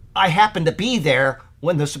 I happened to be there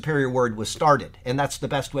when the Superior Word was started, and that's the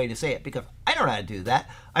best way to say it, because I don't know how to do that.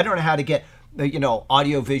 I don't know how to get,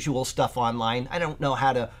 audio-visual stuff online. I don't know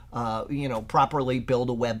how to, properly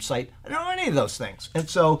build a website. I don't know any of those things. And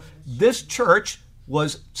so this church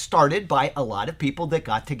was started by a lot of people that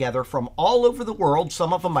got together from all over the world.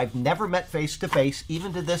 Some of them I've never met face-to-face,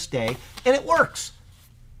 even to this day, and it works.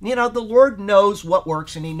 The Lord knows what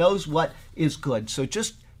works, and he knows what is good. So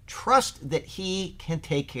just trust that he can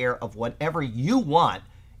take care of whatever you want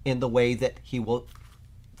in the way that he will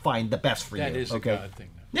find the best for you. That is okay? a God thing,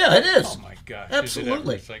 though. Yeah, it is. Oh, my gosh.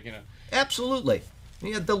 Absolutely. It's like, Absolutely.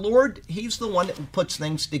 The Lord, he's the one that puts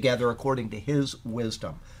things together according to his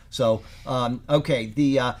wisdom. So, I'll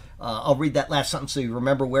read that last sentence so you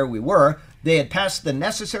remember where we were. They had passed the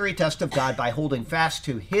necessary test of God by holding fast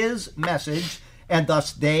to his message and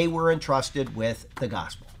thus they were entrusted with the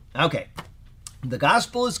gospel. Okay, the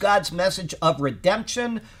gospel is God's message of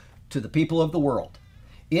redemption to the people of the world.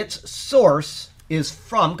 Its source is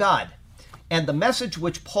from God, and the message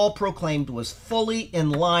which Paul proclaimed was fully in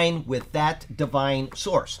line with that divine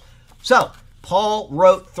source. So, Paul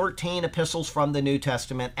wrote 13 epistles from the New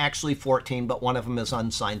Testament, actually 14, but one of them is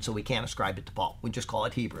unsigned, so we can't ascribe it to Paul. We just call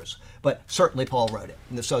it Hebrews. But certainly Paul wrote it.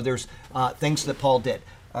 And so there's things that Paul did,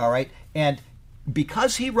 all right? And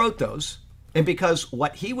because he wrote those, and because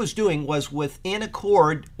what he was doing was in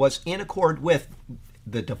accord with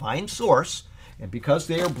the divine source, and because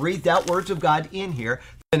they are breathed out words of God in here,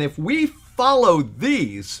 then if we follow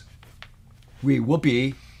these, we will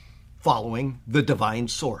be following the divine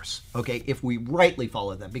source, okay, if we rightly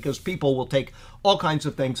follow them, because people will take all kinds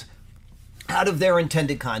of things out of their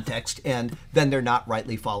intended context, and then they're not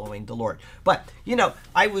rightly following the Lord. But,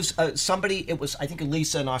 I was, I think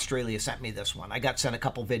Lisa in Australia sent me this one. I got sent a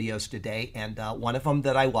couple videos today, and one of them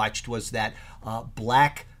that I watched was that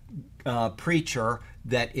black preacher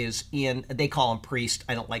that is they call him priest,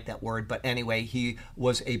 I don't like that word, but anyway, he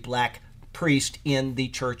was a black priest in the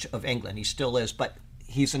Church of England. He still is, but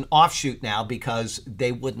he's an offshoot now because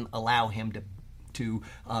they wouldn't allow him to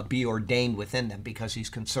be ordained within them because he's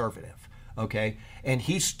conservative, okay? And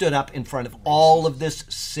he stood up in front of all of this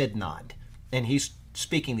synod, and he's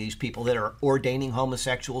speaking to these people that are ordaining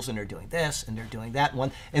homosexuals, and they're doing this, and they're doing that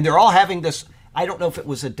one, and they're all having this, I don't know if it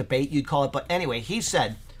was a debate you'd call it, but anyway, he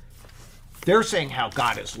said, they're saying how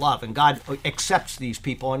God is love, and God accepts these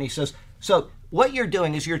people, and he says, so what you're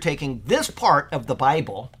doing is you're taking this part of the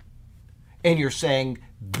Bible, and you're saying,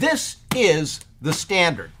 this is the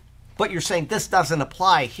standard. But you're saying this doesn't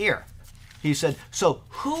apply here. He said, so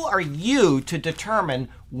who are you to determine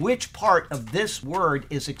which part of this word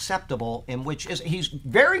is acceptable and which is? He's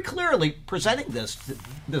very clearly presenting this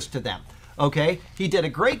to them. Okay? He did a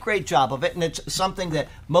great job of it, and it's something that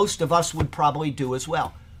most of us would probably do as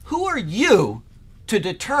well. Who are you to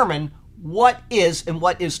determine what is and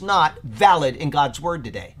what is not valid in God's word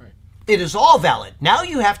today? Right. It is all valid. Now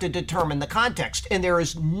you have to determine the context, and there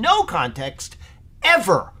is no context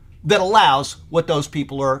ever that allows what those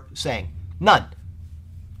people are saying. None.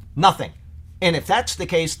 Nothing. And if that's the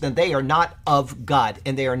case, then they are not of God,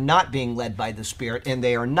 and they are not being led by the Spirit, and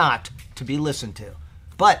they are not to be listened to.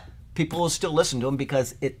 But people will still listen to them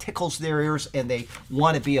because it tickles their ears, and they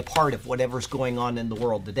want to be a part of whatever's going on in the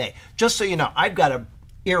world today. Just so you know, I've got a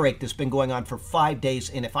earache that's been going on for 5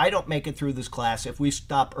 days, and if I don't make it through this class, if we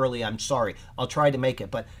stop early, I'm sorry. I'll try to make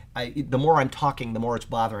it, but the more I'm talking, the more it's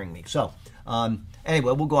bothering me. So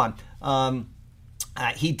anyway, we'll go on.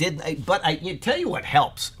 He did, but I tell you what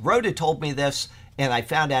helps. Rhoda told me this, and I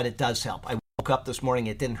found out it does help. I woke up this morning,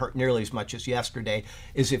 it didn't hurt nearly as much as yesterday,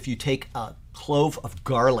 is if you take a clove of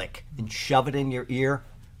garlic and shove it in your ear.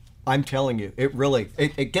 I'm telling you, it really,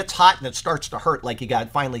 it gets hot and it starts to hurt, like you got to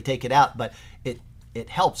finally take it out, but it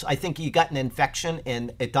helps. I think you got an infection,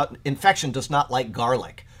 and infection does not like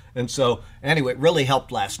garlic. And so, anyway, it really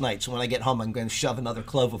helped last night. So when I get home, I'm going to shove another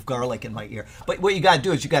clove of garlic in my ear. But what you got to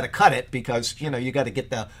do is you got to cut it because, you got to get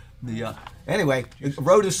the anyway,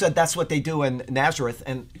 Rhoda said that's what they do in Nazareth,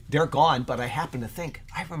 and they're gone. But I happen to think,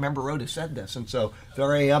 I remember Rhoda said this. And so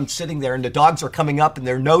there I am sitting there, and the dogs are coming up, and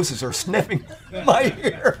their noses are sniffing my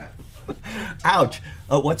ear. Ouch.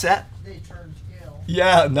 What's that? They turned ill.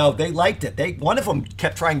 Yeah, no, they liked it. One of them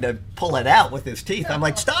kept trying to pull it out with his teeth. I'm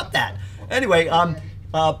like, stop that. Anyway,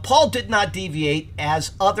 Paul did not deviate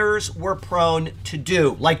as others were prone to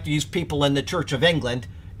do, like these people in the Church of England,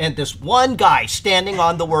 and this one guy standing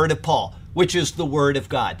on the word of Paul, which is the word of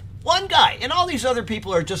God. One guy. And all these other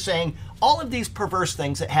people are just saying all of these perverse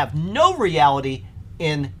things that have no reality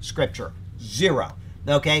in Scripture. Zero.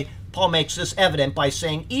 Okay? Paul makes this evident by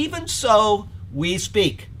saying, even so we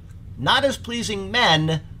speak, not as pleasing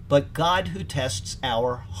men, but God who tests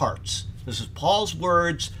our hearts. This is Paul's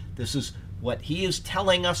words. This is what he is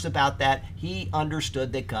telling us about that. He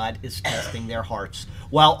understood that God is testing their hearts.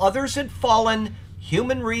 While others had fallen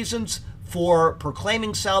human reasons for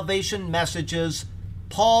proclaiming salvation messages,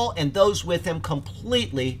 Paul and those with him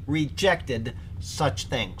completely rejected such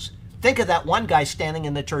things. Think of that one guy standing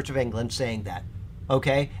in the Church of England saying that.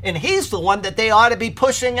 Okay? And he's the one that they ought to be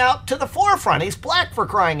pushing out to the forefront. He's black, for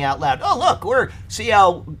crying out loud. Oh, look, see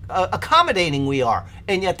how accommodating we are.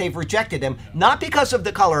 And yet they've rejected him, not because of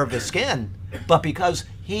the color of his skin, but because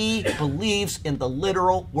he believes in the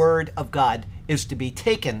literal word of God is to be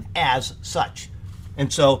taken as such.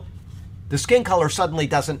 And so the skin color suddenly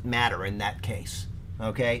doesn't matter in that case.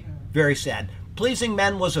 Okay? Very sad. Pleasing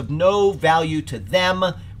men was of no value to them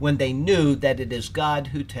when they knew that it is God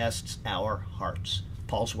who tests our hearts.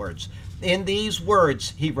 Paul's words. in these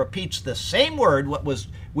words, he repeats the same word,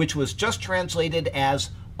 which was just translated as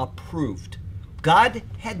approved. God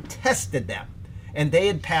had tested them, and they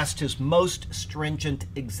had passed his most stringent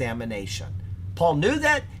examination. Paul knew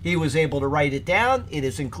that. He was able to write it down. It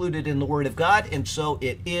is included in the Word of God, and so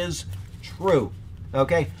it is true.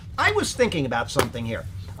 Okay? I was thinking about something here.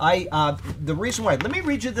 The reason why, let me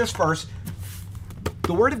read you this first.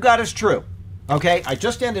 The Word of God is true. Okay? I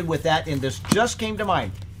just ended with that, and this just came to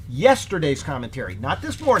mind. Yesterday's commentary, not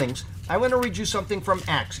this morning's. I want to read you something from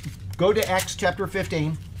Acts. Go to Acts chapter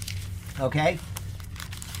 15. Okay?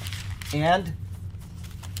 And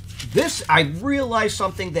this, I realized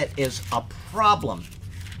something that is a problem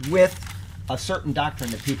with a certain doctrine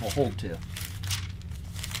that people hold to.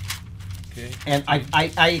 Okay. And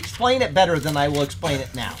I explain it better than I will explain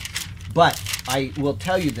it now. But I will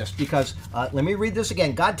tell you this because, let me read this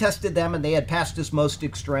again. God tested them and they had passed his most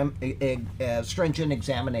stringent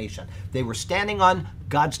examination. They were standing on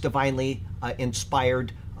God's divinely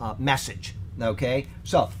inspired message. Okay?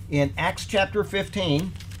 So, in Acts chapter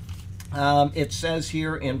 15, it says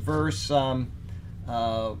here in verse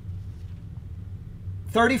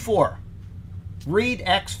 34. Read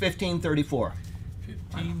Acts 15:34.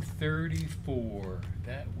 15:34.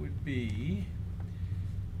 That would be.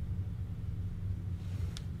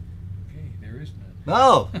 Okay, there is none.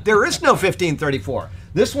 No, there is no 15:34.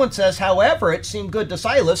 This one says, however, it seemed good to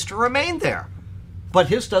Silas to remain there. But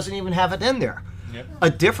his doesn't even have it in there. Yep. A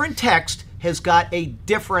different text has got a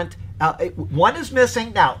different, one is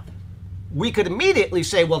missing. Now, we could immediately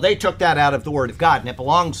say, well, they took that out of the Word of God and it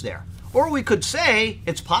belongs there. Or we could say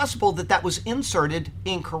it's possible that that was inserted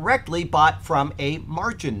incorrectly, but from a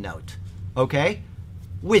margin note. Okay?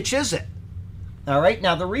 Which is it? All right.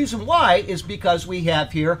 Now, the reason why is because we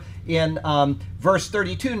have here in verse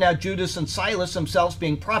 32, now Judas and Silas themselves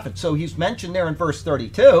being prophets. So he's mentioned there in verse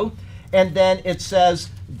 32. And then it says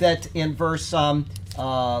that in verse,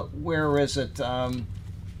 where is it? And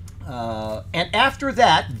after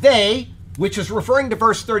that, they, which is referring to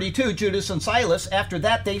verse 32, Judas and Silas, after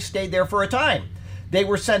that they stayed there for a time. They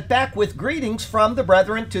were sent back with greetings from the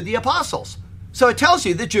brethren to the apostles. So it tells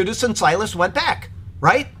you that Judas and Silas went back,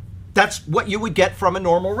 right? That's what you would get from a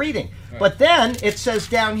normal reading. Right. But then it says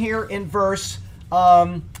down here in verse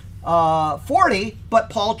 40, but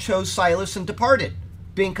Paul chose Silas and departed,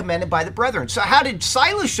 being commended by the brethren. So how did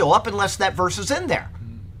Silas show up unless that verse is in there?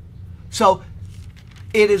 So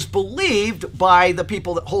it is believed by the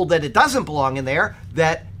people that hold that it doesn't belong in there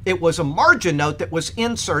that it was a margin note that was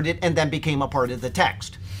inserted and then became a part of the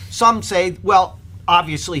text. Some say, well,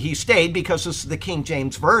 obviously he stayed because this is the King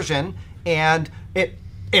James Version and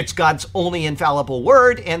it's God's only infallible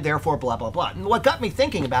word and therefore blah, blah, blah. And what got me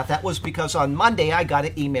thinking about that was because on Monday I got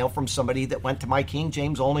an email from somebody that went to my King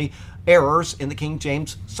James only errors in the King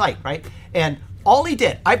James site, right? And all he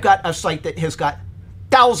did, I've got a site that has got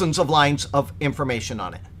thousands of lines of information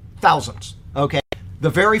on it. Thousands, okay? The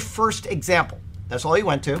very first example, that's all he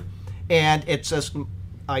went to. And it says,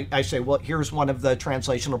 I say, well, here's one of the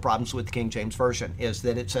translational problems with the King James Version, is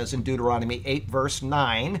that it says in Deuteronomy 8, verse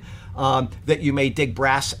 9, that you may dig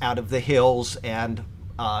brass out of the hills and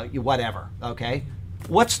whatever, okay?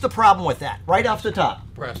 What's the problem with that? Right off the top.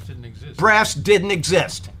 Brass didn't exist. Brass didn't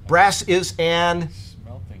exist. Brass is an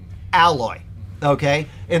Smelting alloy. Okay,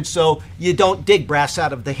 and so you don't dig brass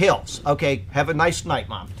out of the hills. Okay, have a nice night,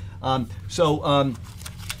 Mom.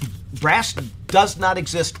 Brass does not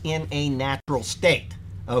exist in a natural state.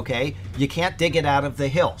 Okay, you can't dig it out of the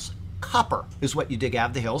hills. Copper is what you dig out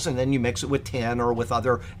of the hills, and then you mix it with tin or with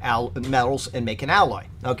other metals and make an alloy.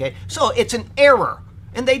 Okay, so it's an error,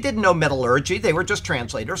 and they didn't know metallurgy. They were just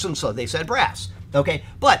translators, and so they said brass. Okay,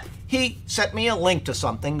 but he sent me a link to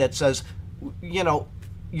something that says, you know,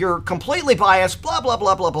 you're completely biased, blah, blah,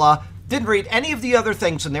 blah, blah, blah. Didn't read any of the other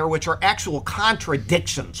things in there, which are actual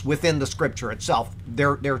contradictions within the scripture itself,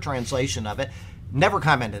 their translation of it. Never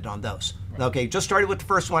commented on those. Right. Okay, just started with the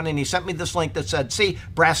first one, and he sent me this link that said, see,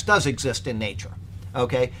 brass does exist in nature.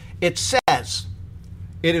 Okay, it says,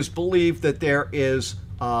 it is believed that there is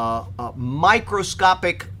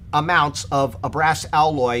microscopic amounts of a brass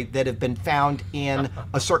alloy that have been found in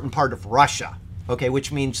a certain part of Russia. Okay,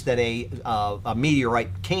 which means that a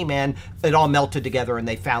meteorite came in, it all melted together, and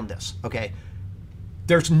they found this. Okay,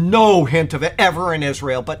 there's no hint of it ever in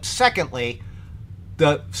Israel. But secondly,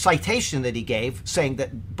 the citation that he gave saying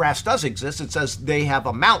that brass does exist, it says they have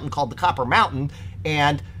a mountain called the Copper Mountain,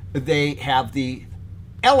 and they have the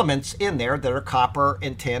elements in there that are copper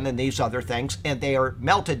and tin and these other things, and they are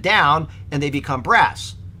melted down and they become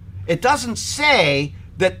brass. It doesn't say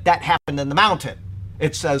that that happened in the mountain.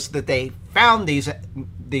 It says that they found these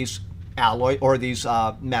alloy or these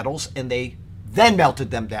metals, and they then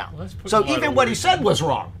melted them down. Well, that's putting So a lot even of what he words said in. was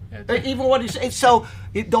wrong. Yeah. Even what he said. So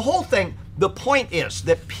the whole thing, the point is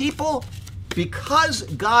that people, because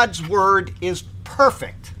God's word is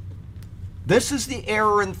perfect, this is the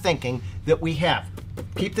error in thinking that we have.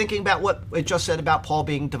 Keep thinking about what it just said about Paul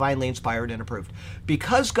being divinely inspired and approved.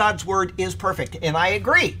 Because God's word is perfect, and I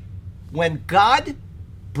agree, when God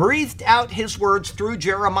breathed out his words through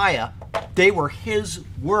Jeremiah, they were his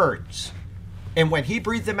words. And when he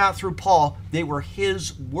breathed them out through Paul, they were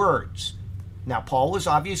his words. Now, Paul was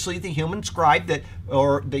obviously the human scribe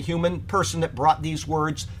or the human person that brought these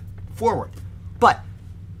words forward. But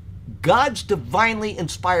God's divinely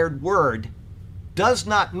inspired word does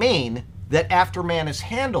not mean that after man has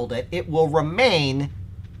handled it, it will remain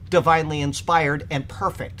divinely inspired and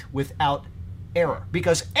perfect without error.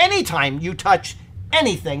 Because anytime you touch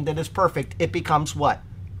anything that is perfect, it becomes what?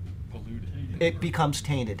 Polluted. It becomes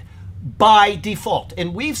tainted by default.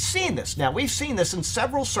 And we've seen this. Now, we've seen this in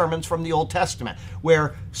several sermons from the Old Testament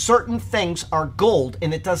where certain things are gold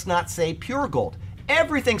and it does not say pure gold.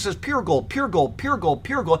 Everything says pure gold, pure gold, pure gold,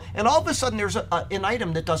 pure gold. And all of a sudden there's an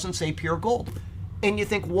item that doesn't say pure gold. And you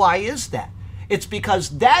think, why is that? It's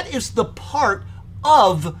because that is the part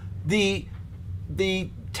of the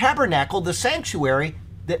tabernacle, the sanctuary,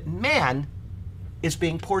 that man is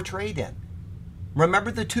being portrayed in.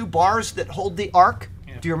 Remember the two bars that hold the ark?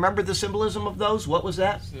 Yeah. Do you remember the symbolism of those? What was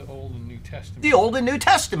that? It's the Old and New Testament. The Old and New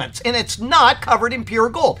Testaments. And it's not covered in pure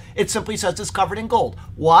gold. It simply says it's covered in gold.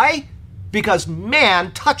 Why? Because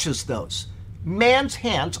man touches those. Man's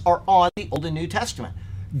hands are on the Old and New Testament.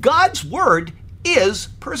 God's word is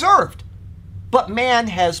preserved. But man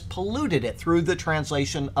has polluted it through the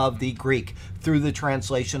translation of the Greek, through the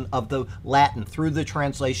translation of the Latin, through the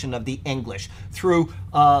translation of the English, through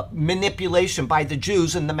manipulation by the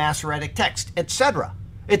Jews in the Masoretic text, etc.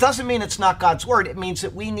 It doesn't mean it's not God's word. It means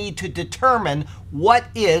that we need to determine what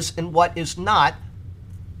is and what is not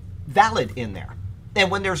valid in there. And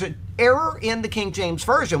when there's an error in the King James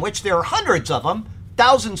Version, which there are hundreds of them,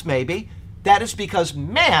 thousands maybe, that is because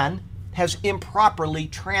man has improperly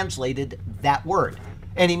translated that word.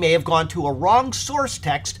 And he may have gone to a wrong source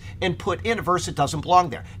text and put in a verse that doesn't belong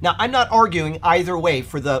there. Now, I'm not arguing either way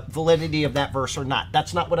for the validity of that verse or not.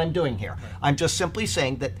 That's not what I'm doing here. I'm just simply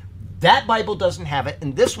saying that that Bible doesn't have it,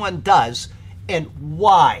 and this one does, and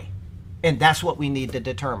why? And that's what we need to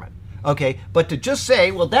determine. Okay, but to just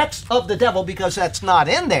say, well, that's of the devil because that's not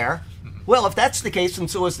in there, well, if that's the case, and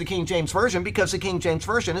so is the King James Version, because the King James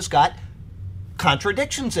Version has got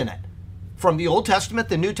contradictions in it. From the Old Testament,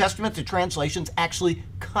 the New Testament, the translations actually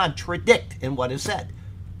contradict in what is said.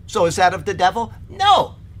 So is that of the devil?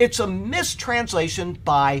 No, it's a mistranslation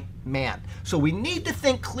by man. So we need to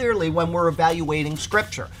think clearly when we're evaluating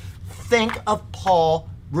Scripture. Think of Paul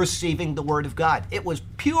receiving the Word of God. It was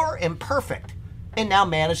pure and perfect. And now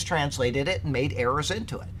man has translated it and made errors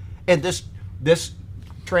into it. And this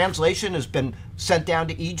translation has been sent down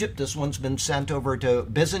to Egypt. This one's been sent over to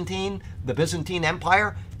the Byzantine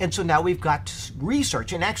Empire. And so now we've got to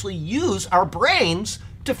research and actually use our brains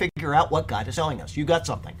to figure out what God is telling us. You got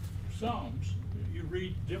something. Psalms, you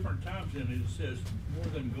read different times in it, it says more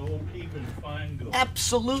than gold, even fine gold.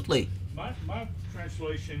 Absolutely. My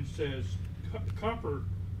translation says copper,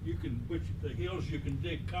 which the hills you can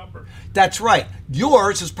dig copper. That's right.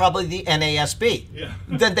 Yours is probably the NASB. Yeah.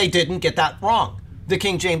 Then they didn't get that wrong. The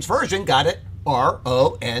King James Version got it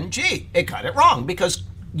RONG. It got it wrong because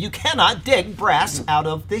you cannot dig brass out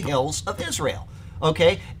of the hills of Israel.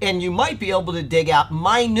 Okay? And you might be able to dig out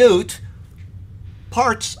minute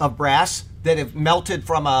parts of brass that have melted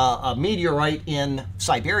from a meteorite in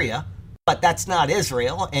Siberia, but that's not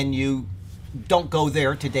Israel, and you don't go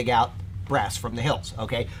there to dig out brass from the hills,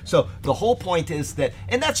 okay? So the whole point is that,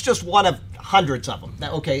 and that's just one of hundreds of them.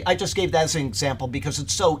 Now, okay, I just gave that as an example because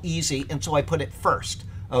it's so easy, and so I put it first,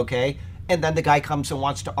 okay? And then the guy comes and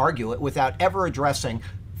wants to argue it without ever addressing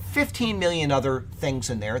 15 million other things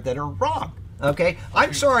in there that are wrong, okay?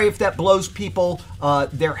 I'm sorry if that blows people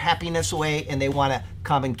their happiness away and they want to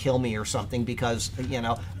come and kill me or something because, you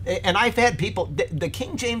know, and I've had people, the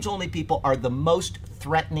King James only people are the most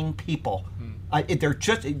threatening people.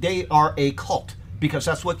 They are a cult because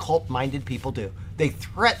that's what cult-minded people do. They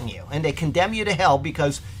threaten you and they condemn you to hell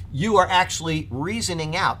because you are actually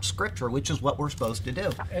reasoning out Scripture, which is what we're supposed to do.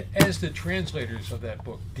 As the translators of that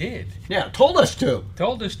book did. Yeah, told us to. And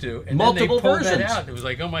Multiple then they pulled versions. that out. It was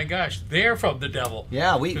like, oh my gosh, they're from the devil.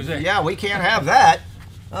 Yeah, we can't have that.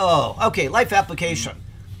 Oh, okay, life application.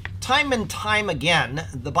 Time and time again,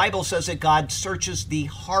 the Bible says that God searches the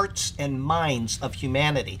hearts and minds of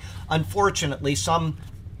humanity. Unfortunately, some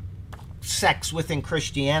sects within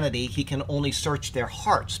Christianity, he can only search their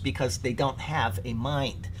hearts because they don't have a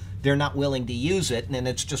mind. They're not willing to use it, and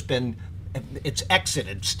it's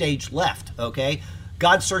exited, stage left, okay?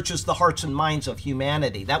 God searches the hearts and minds of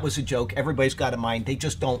humanity. That was a joke. Everybody's got a mind. They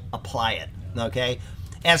just don't apply it, okay?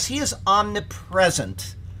 As he is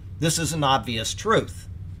omnipresent, this is an obvious truth.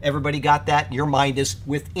 Everybody got that? Your mind is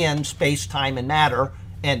within space, time, and matter,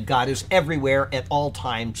 and God is everywhere at all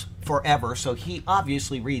times forever. So he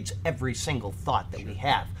obviously reads every single thought that we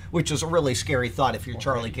have, which is a really scary thought if you're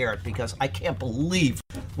Charlie Garrett, because I can't believe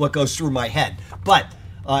what goes through my head. But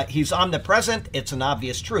he's omnipresent. It's an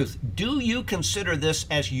obvious truth. Do you consider this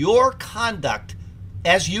as your conduct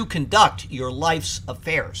as you conduct your life's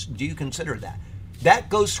affairs? Do you consider that? That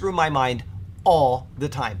goes through my mind all the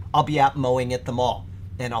time. I'll be out mowing at the mall,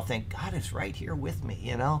 and I'll think, God is right here with me,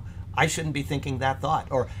 you know? I shouldn't be thinking that thought.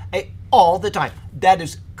 Or all the time. That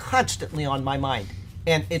is constantly on my mind.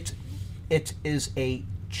 And it is a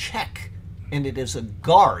check, and it is a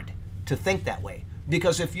guard to think that way.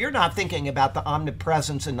 Because if you're not thinking about the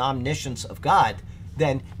omnipresence and omniscience of God,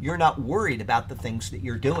 then you're not worried about the things that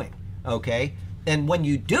you're doing, okay? And when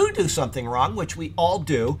you do something wrong, which we all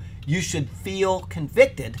do, you should feel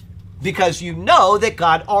convicted because you know that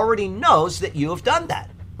God already knows that you have done that,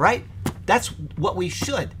 right? That's what we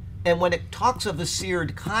should. And when it talks of a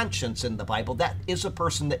seared conscience in the Bible, that is a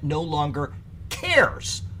person that no longer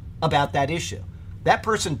cares about that issue. That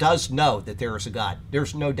person does know that there is a God.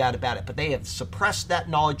 There's no doubt about it. But they have suppressed that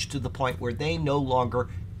knowledge to the point where they no longer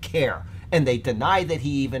care. And they deny that he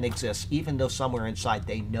even exists, even though somewhere inside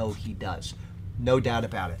they know he does. No doubt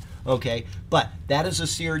about it. Okay? But that is a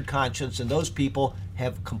seared conscience, and those people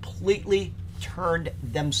have completely turned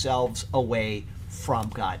themselves away from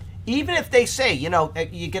God. Even if they say, you know,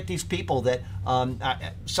 you get these people that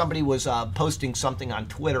somebody was posting something on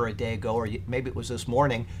Twitter a day ago, or maybe it was this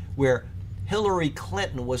morning, where Hillary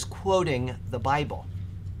Clinton was quoting the Bible.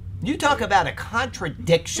 You talk about a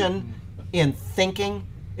contradiction in thinking,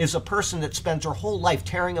 is a person that spends her whole life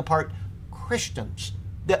tearing apart Christians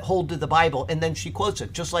that hold to the Bible, and then she quotes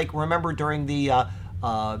it. Just like, remember during the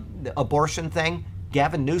abortion thing,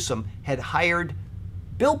 Gavin Newsom had hired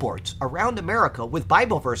billboards around America with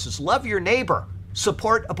Bible verses. Love your neighbor,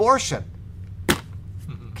 support abortion.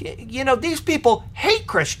 You know, these people hate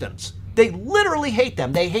Christians. They literally hate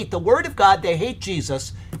them. They hate the Word of God. They hate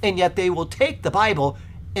Jesus. And yet they will take the Bible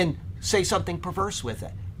and say something perverse with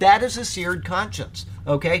it. That is a seared conscience,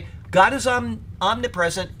 okay? God is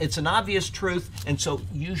omnipresent. It's an obvious truth. And so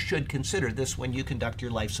you should consider this when you conduct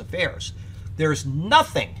your life's affairs. There's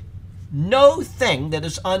nothing, no thing that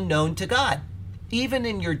is unknown to God. Even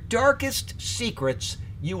in your darkest secrets,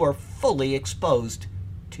 you are fully exposed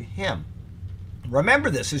to him. Remember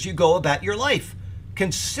this as you go about your life.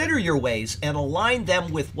 Consider your ways and align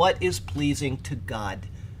them with what is pleasing to God.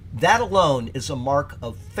 That alone is a mark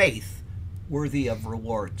of faith worthy of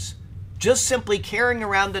rewards. Just simply carrying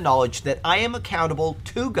around the knowledge that I am accountable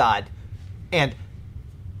to God, and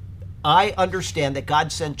I understand that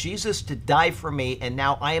God sent Jesus to die for me, and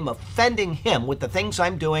now I am offending him with the things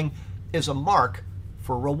I'm doing, is a mark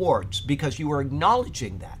for rewards, because you are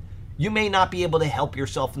acknowledging that. You may not be able to help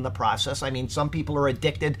yourself in the process. I mean, some people are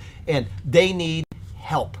addicted and they need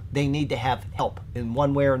help. They need to have help in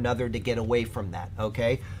one way or another to get away from that,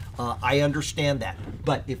 okay? I understand that.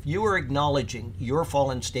 But if you are acknowledging your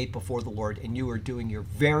fallen state before the Lord and you are doing your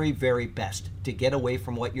very, very best to get away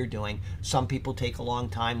from what you're doing, some people take a long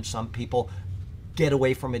time, some people get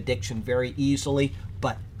away from addiction very easily,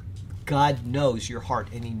 but God knows your heart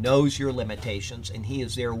and he knows your limitations and he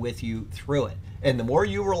is there with you through it. And the more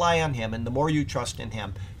you rely on him and the more you trust in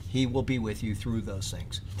him, he will be with you through those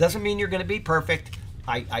things. Doesn't mean you're going to be perfect.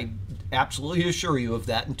 I absolutely assure you of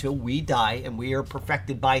that. Until we die and we are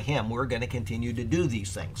perfected by him, we're going to continue to do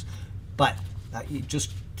these things. But you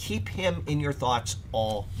just keep him in your thoughts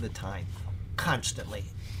all the time, constantly.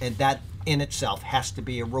 And that in itself has to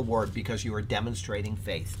be a reward because you are demonstrating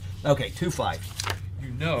faith. Okay, 2:5. You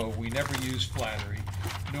know we never use flattery,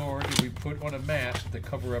 nor do we put on a mask to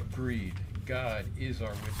cover up greed. God is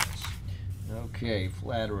our witness. Okay,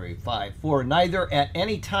 flattery. 5:4. Neither at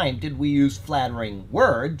any time did we use flattering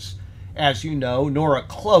words, as you know, nor a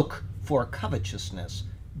cloak for covetousness.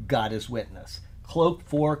 God is witness. Cloak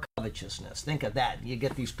for covetousness. Think of that. You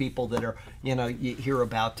get these people that are, you know, you hear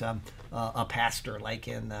about a pastor like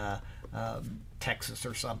in Texas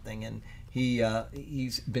or something, and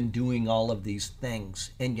he's been doing all of these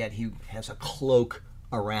things, and yet he has a cloak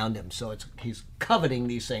around him. So he's coveting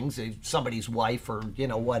these things, somebody's wife or, you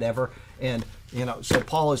know, whatever. And, you know, so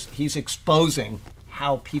Paul he's exposing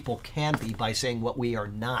how people can be by saying what we are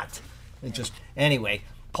not. It just, anyway,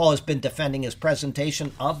 Paul has been defending his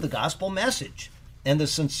presentation of the gospel message and the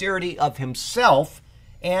sincerity of himself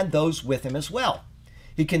and those with him as well.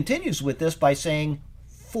 He continues with this by saying,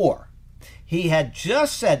 "For he had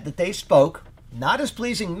just said that they spoke not as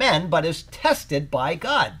pleasing men, but as tested by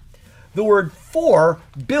God." The word "for"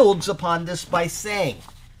 builds upon this by saying,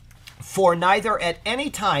 "For neither at any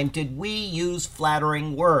time did we use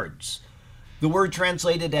flattering words." The word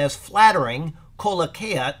translated as flattering,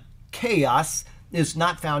 chaos, is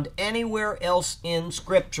not found anywhere else in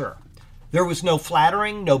Scripture. There was no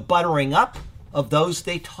flattering, no buttering up of those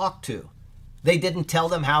they talked to. They didn't tell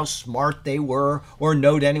them how smart they were or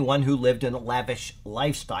note anyone who lived in a lavish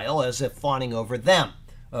lifestyle as if fawning over them,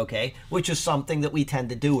 okay? Which is something that we tend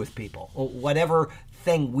to do with people. Whatever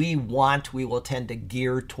thing we want, we will tend to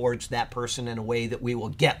gear towards that person in a way that we will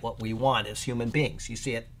get what we want as human beings. You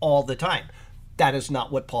see it all the time. That is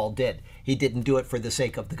not what Paul did. He didn't do it for the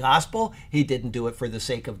sake of the gospel. He didn't do it for the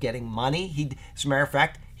sake of getting money. As a matter of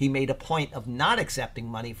fact, he made a point of not accepting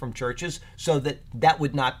money from churches so that that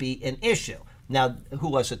would not be an issue. Now, who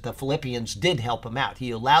was it? The Philippians did help him out. He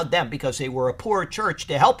allowed them, because they were a poor church,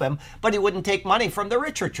 to help him, but he wouldn't take money from the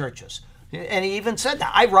richer churches. And he even said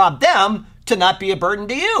that, "I robbed them to not be a burden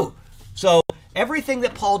to you." So everything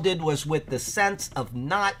that Paul did was with the sense of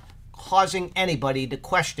not causing anybody to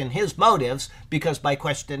question his motives, because by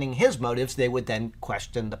questioning his motives, they would then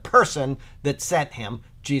question the person that sent him,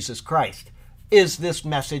 Jesus Christ. Is this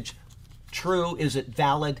message true? Is it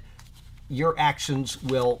valid? Your actions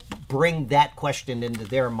will bring that question into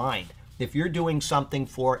their mind. If you're doing something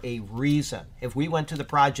for a reason, if we went to the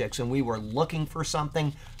projects and we were looking for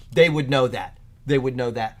something, they would know that. They would know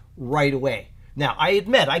that right away. Now, I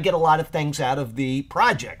admit I get a lot of things out of the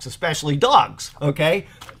projects, especially dogs, okay?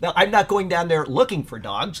 Now, I'm not going down there looking for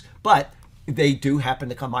dogs, but they do happen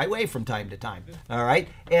to come my way from time to time, all right?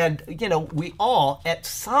 And, we all, at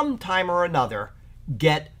some time or another,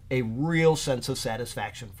 get a real sense of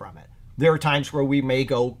satisfaction from it. There are times where we may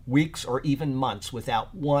go weeks or even months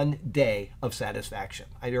without one day of satisfaction.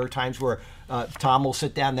 There are times where Tom will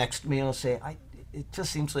sit down next to me and he'll say, it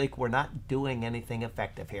just seems like we're not doing anything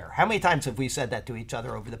effective here. How many times have we said that to each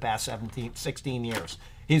other over the past 16 years?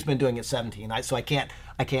 He's been doing it 17, so I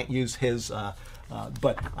can't use his,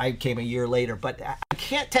 but I came a year later. But I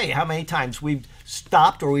can't tell you how many times we've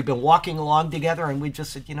stopped or we've been walking along together and we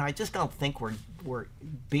just said, I just don't think we're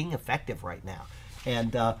being effective right now.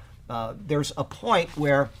 And there's a point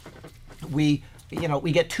where we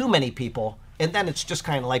get too many people, and then it's just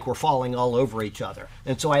kind of like we're falling all over each other.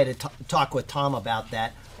 And so I had to talk with Tom about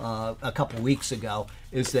that a couple weeks ago,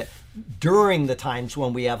 is that during the times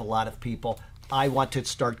when we have a lot of people, I want to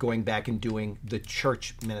start going back and doing the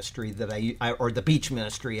church ministry that or the beach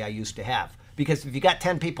ministry I used to have. Because if you got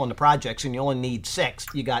 10 people in the projects and you only need 6,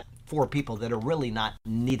 you got 4 people that are really not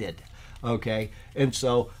needed. Okay, and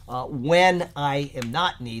so when I am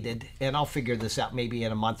not needed, and I'll figure this out maybe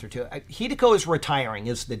in a month or two, Hideko is retiring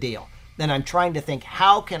is the deal. Then I'm trying to think,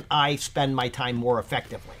 how can I spend my time more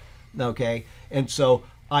effectively? Okay, and so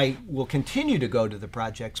I will continue to go to the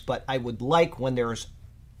projects, but I would like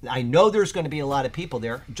I know there's going to be a lot of people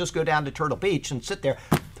there, just go down to Turtle Beach and sit there.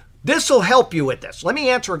 This will help you with this. Let me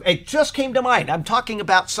answer. It just came to mind. I'm talking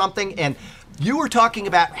about something, and you were talking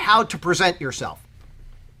about how to present yourself.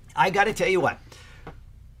 I got to tell you what,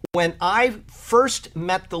 when I first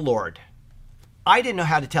met the Lord, I didn't know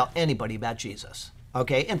how to tell anybody about Jesus,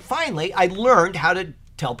 okay? And finally, I learned how to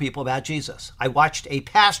tell people about Jesus. I watched a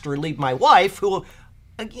pastor leave my wife,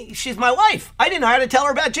 she's my wife. I didn't know how to tell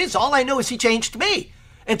her about Jesus. All I know is he changed me.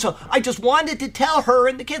 And so I just wanted to tell her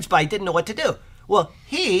and the kids, but I didn't know what to do. Well,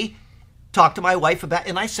 he talked to my wife about,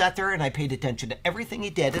 and I sat there and I paid attention to everything he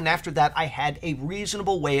did. And after that, I had a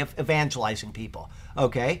reasonable way of evangelizing people.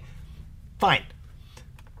 Okay, fine.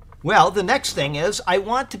 Well, the next thing is I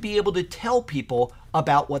want to be able to tell people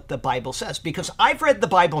about what the Bible says, because I've read the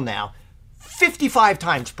Bible now 55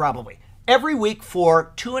 times probably. Every week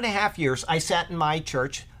for 2.5 years, I sat in my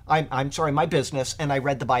church, my business, and I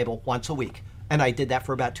read the Bible once a week. And I did that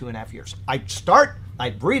for about 2.5 years.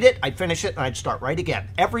 I'd read it, I'd finish it, and I'd start right again.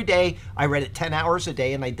 Every day, I read it 10 hours a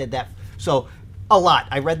day, and I did that. So, a lot.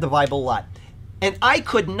 I read the Bible a lot. And I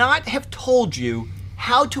could not have told you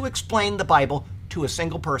how to explain the Bible to a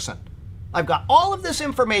single person. I've got all of this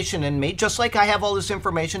information in me, just like I have all this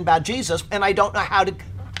information about Jesus, and I don't know how to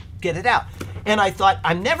get it out. And I thought,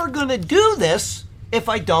 I'm never going to do this if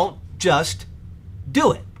I don't just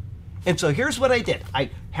do it. And so here's what I did. I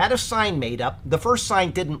had a sign made up. The first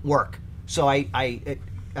sign didn't work, so I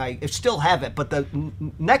still have it. But the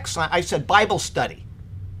next sign, I said Bible study,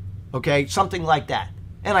 okay, something like that.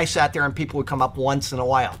 And I sat there, and people would come up once in a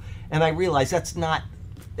while. And I realized that's not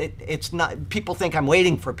it's not, people think I'm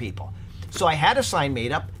waiting for people. So I had a sign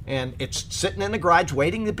made up, and it's sitting in the garage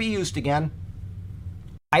waiting to be used again.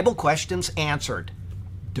 Bible questions answered.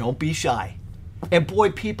 Don't be shy. And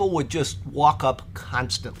boy, people would just walk up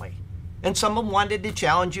constantly. And some of them wanted to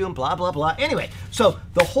challenge you and blah, blah, blah. Anyway, so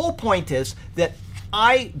the whole point is that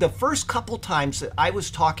the first couple times that I was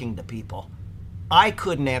talking to people, I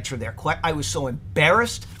couldn't answer their question. I was so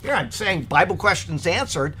embarrassed. Here I'm saying Bible questions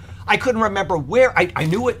answered. I couldn't remember where. I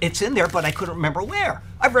knew it's in there, but I couldn't remember where.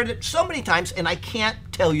 I've read it so many times, and I can't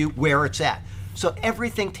tell you where it's at. So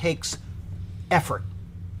everything takes effort.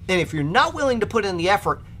 And if you're not willing to put in the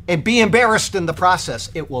effort and be embarrassed in the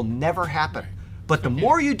process, it will never happen. But the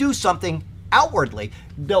more you do something outwardly,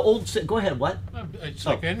 the old go ahead, what? It's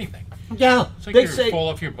like anything. Yeah, It's like they you say, fall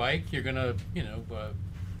off your bike, you're gonna,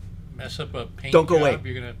 mess up a paint Don't go job. away.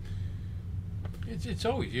 You're gonna. It's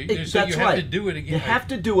always you that's have right. to do it again. You have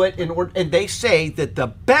to do it in order, and they say that the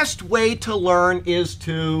best way to learn is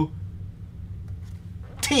to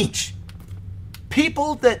teach.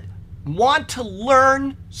 People that want to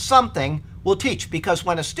learn something will teach, because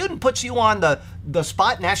when a student puts you on the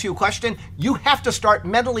spot and asks you a question, you have to start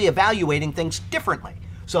mentally evaluating things differently.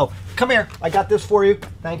 So come here, I got this for you.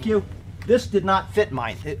 Thank you. This did not fit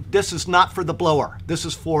mine. This is not for the blower. This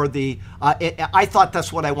is for the, I thought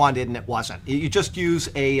that's what I wanted and it wasn't. You just use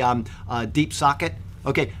a deep socket.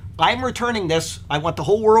 Okay, I'm returning this. I want the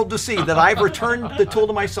whole world to see that I've returned the tool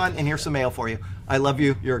to my son, and here's some mail for you. I love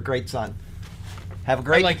you. You're a great son. Have a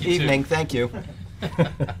great like you evening. too. Thank you.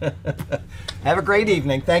 Have a great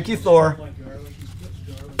evening. Thank you, Thor. Like garlic, he puts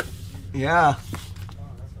garlic in his ear. Yeah. Oh,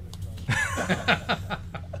 that's what it's called.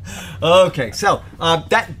 Okay, so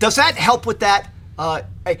does that help with that?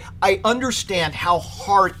 I understand how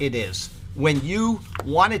hard it is when you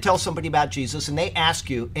want to tell somebody about Jesus and they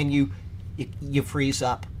ask you, and you freeze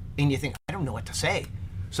up and you think, I don't know what to say.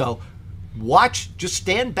 So just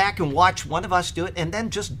stand back and watch one of us do it, and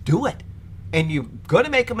then just do it. And you're going to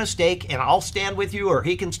make a mistake, and I'll stand with you, or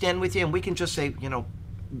he can stand with you, and we can just say,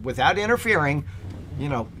 without interfering,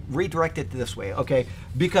 redirect it this way, okay?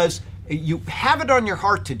 Because you have it on your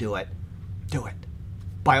heart to do it. Do it.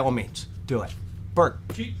 By all means, do it. Bert.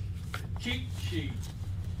 Cheat sheet.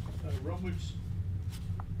 Romans.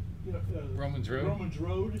 Romans Road? Romans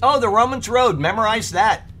Road. Oh, the Romans Road. Memorize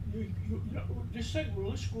that. Just say, well,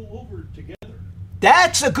 let's go over it together.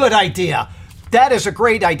 That's a good idea. That is a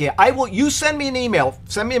great idea. You send me an email,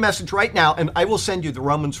 send me a message right now, and I will send you the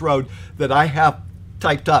Romans Road that I have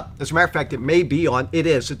typed up. As a matter of fact,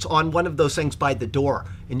 it's on one of those things by the door,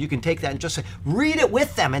 and you can take that and just say, read it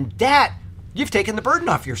with them, and you've taken the burden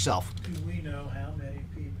off yourself. Do we know how many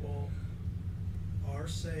people are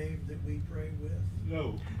saved that we pray with?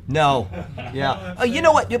 No. Yeah. You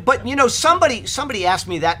know what? But somebody asked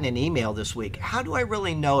me that in an email this week. How do I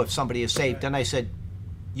really know if somebody is saved? And I said,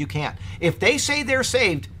 you can't. If they say they're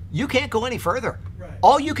saved, you can't go any further. Right.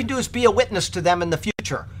 All you can do is be a witness to them in the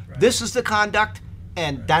future. Right. This is the conduct,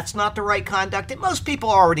 and that's not the right conduct. And most people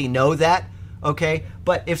already know that, okay?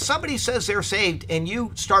 But if somebody says they're saved and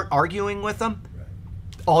you start arguing with them, Right.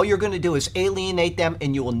 all you're going to do is alienate them,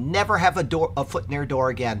 and you will never have a foot in their door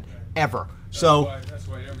again, ever. That's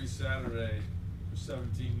why every Saturday for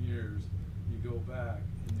 17 years you go back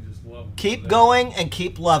and you just love them. Keep going and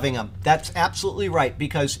keep loving them. That's absolutely right,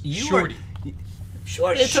 because Shorty.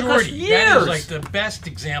 Shorty. It took us Shorty. years. That is like the best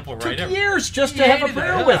example right Took ever. years just to He have a hated the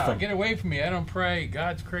prayer hell with out. them. Get away from me. I don't pray.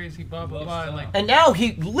 God's crazy, blah, blah, blah. And like, And now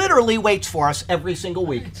he literally waits for us every single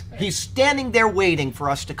week. He's standing there waiting for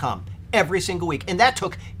us to come every single week. And that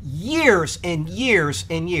took years and years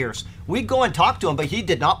and years. We'd go and talk to him, but he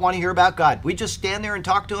did not want to hear about God. We'd just stand there and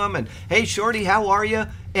talk to him and, hey, Shorty, how are you?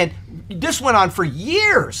 And this went on for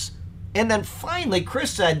years. And then finally,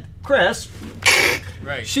 Chris, right,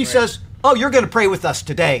 she right. says, oh, you're going to pray with us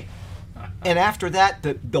today. And after that,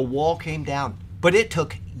 the wall came down. But it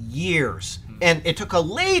took years. And it took a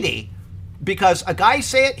lady, because a guy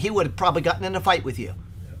say it, he would have probably gotten in a fight with you.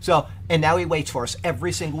 So, and now he waits for us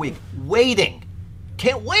every single week. Waiting.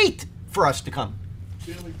 Can't wait for us to come.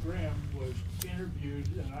 Billy Graham was interviewed,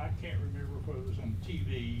 and I can't remember whether it was on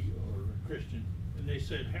TV or a Christian, and they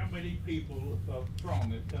said, how many people of throng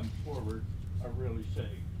that comes forward are really saved?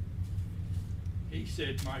 He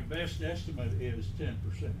said, my best estimate is 10%.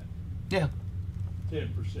 Yeah. 10%.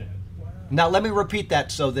 Wow. Now let me repeat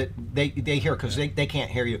that so that they hear, because they can't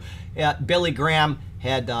hear you. Billy Graham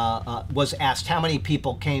was asked how many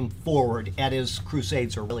people came forward at his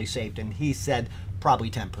crusades are really saved, and he said probably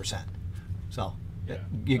 10%. So Yeah.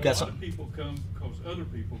 you A got lot some. of people come because other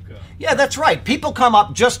people come. Yeah, that's right. People come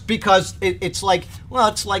up just because it's like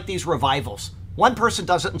these revivals. one person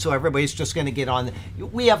does it and so everybody's just going to get on.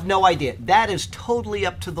 We have no idea. That is totally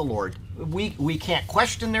up to the Lord. We can't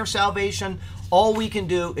question their salvation. All we can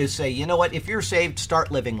do is say, you know what, if you're saved, start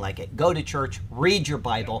living like it. Go to church, read your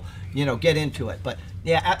Bible, get into it. But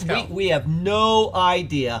yeah, we have no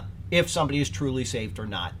idea if somebody is truly saved or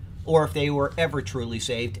not, or if they were ever truly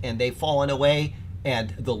saved and they've fallen away,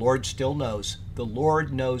 and the Lord still knows. The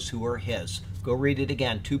Lord knows who are his. Go read it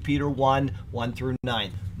again, 2 Peter 1, 1 through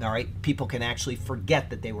 9. All right, people can actually forget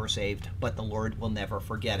that they were saved, but the Lord will never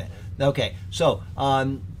forget it. Okay, so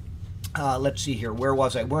let's see here. Where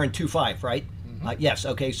was I? We're in 2:5, right? Yes,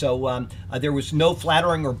 okay, so there was no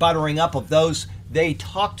flattering or buttering up of those they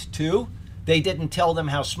talked to. They didn't tell them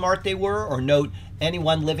how smart they were or note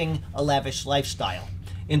anyone living a lavish lifestyle.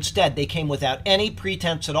 Instead, they came without any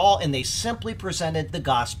pretense at all, and they simply presented the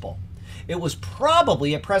gospel. It was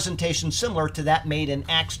probably a presentation similar to that made in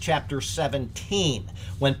Acts chapter 17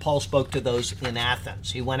 when Paul spoke to those in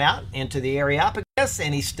Athens. He went out into the Areopagus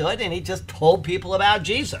and he stood and he just told people about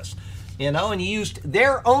Jesus, and he used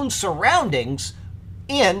their own surroundings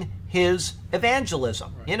in his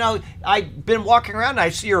evangelism. Right. I've been walking around and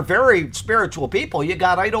I see you're very spiritual people. You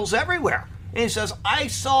got idols everywhere. And he says, I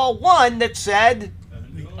saw one that said,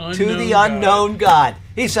 to the unknown God.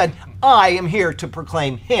 He said, I am here to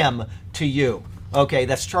proclaim him to you. Okay,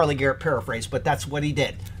 that's Charlie Garrett paraphrase, but that's what he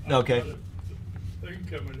did. Okay. Thing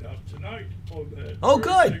coming out tonight on that. Oh,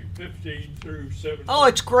 good. 15 through 17. Oh,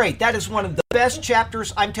 it's great. That is one of the best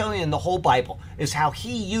chapters, I'm telling you, in the whole Bible, is how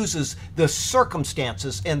he uses the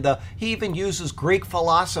circumstances, and he even uses Greek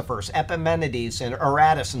philosophers, Epimenides and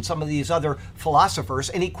Aratus and some of these other philosophers,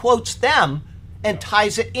 and he quotes them and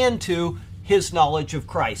ties it into his knowledge of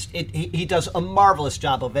Christ. He does a marvelous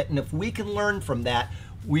job of it, and if we can learn from that,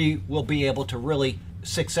 we will be able to really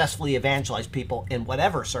successfully evangelize people in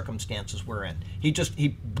whatever circumstances we're in. He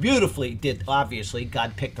beautifully did. Obviously,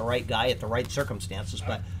 God picked the right guy at the right circumstances.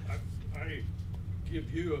 But I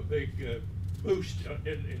give you a big boost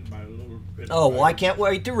in my little bit. Oh, well, I can't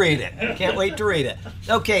wait to read it. Can't wait to read it.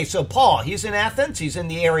 Okay, so Paul, he's in Athens. He's in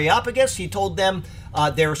the Areopagus. He told them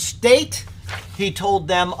their state. He told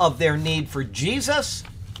them of their need for Jesus.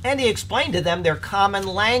 And he explained to them in their common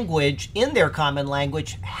language,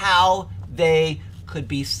 how they could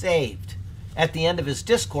be saved. At the end of his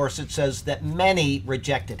discourse, it says that many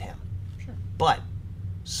rejected him, but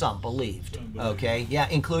some believed. Okay, yeah,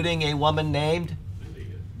 including a woman named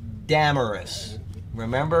Damaris.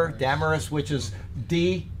 Remember Damaris, which is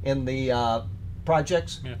D in the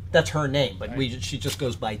projects? Yeah. That's her name, but she just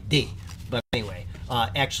goes by D. But anyway,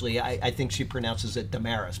 actually, I think she pronounces it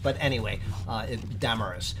Damaris. But anyway,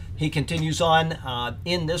 Damaris. He continues on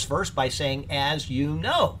in this verse by saying, as you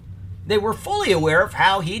know. They were fully aware of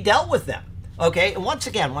how he dealt with them. Okay, and once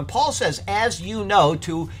again, when Paul says, as you know,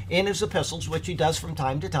 in his epistles, which he does from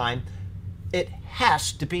time to time, it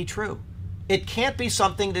has to be true. It can't be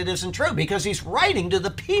something that isn't true, because he's writing to the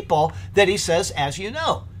people that he says, as you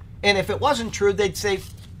know. And if it wasn't true, they'd say,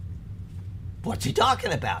 what's he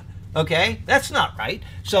talking about? Okay, that's not right.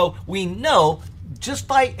 So we know, just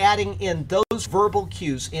by adding in those verbal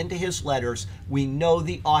cues into his letters, we know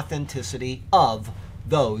the authenticity of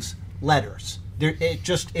those letters.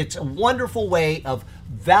 It's a wonderful way of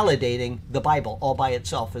validating the Bible all by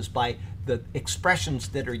itself, is by the expressions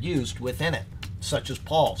that are used within it, such as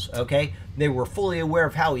Paul's. Okay, they were fully aware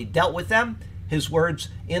of how he dealt with them. His words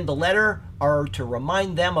in the letter are to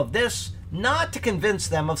remind them of this, not to convince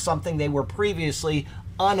them of something they were previously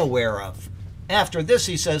unaware of. After this,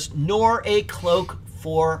 he says, nor a cloak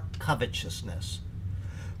for covetousness.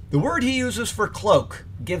 The word he uses for cloak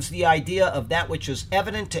gives the idea of that which is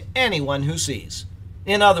evident to anyone who sees.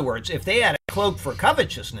 In other words, if they had a cloak for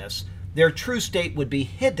covetousness, their true state would be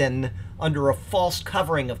hidden under a false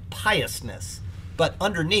covering of piousness, but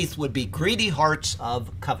underneath would be greedy hearts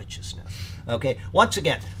of covetousness. Okay, once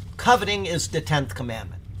again, coveting is the 10th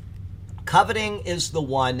commandment. Coveting is the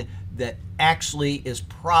one that actually is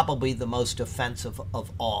probably the most offensive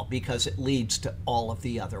of all, because it leads to all of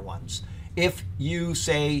the other ones. If you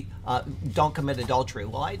say, don't commit adultery,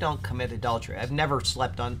 well, I don't commit adultery. I've never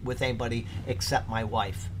slept with anybody except my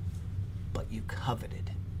wife. But you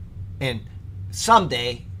coveted. And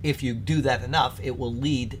someday, if you do that enough, it will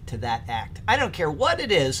lead to that act. I don't care what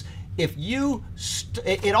it is. If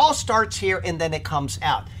it all starts here and then it comes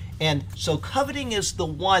out. And so coveting is the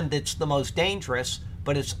one that's the most dangerous,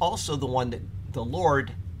 but it's also the one that the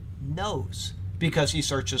Lord knows, because he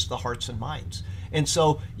searches the hearts and minds. And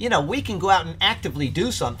so, we can go out and actively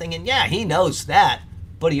do something, and yeah, he knows that,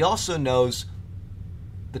 but he also knows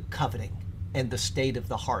the coveting and the state of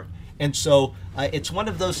the heart. And so it's one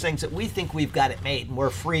of those things that we think we've got it made and we're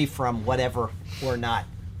free from whatever we're not.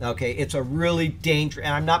 Okay, it's a really dangerous,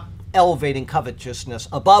 and I'm not elevating covetousness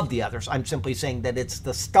above the others. I'm simply saying that it's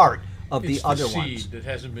the start of the other seed ones. that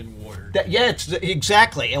hasn't been watered.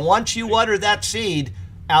 Exactly. And once you water that seed,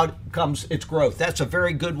 out comes its growth. That's a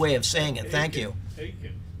very good way of saying it. Thank you.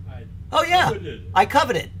 Achan, Oh yeah, coveted. I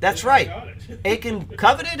coveted. That's Yeah, I right. got it. Achan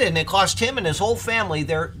coveted, and it cost him and his whole family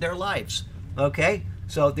their lives. Okay,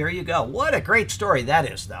 so there you go. What a great story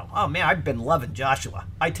that is, though. Oh man, I've been loving Joshua.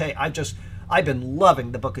 I tell you, I've been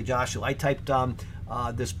loving the book of Joshua. I typed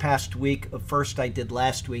this past week. First, I did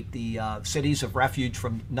last week the cities of refuge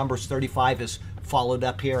from Numbers 35 is followed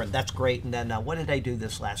up here, and that's great. And then what did I do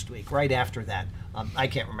this last week? Right after that, I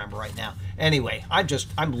can't remember right now. Anyway,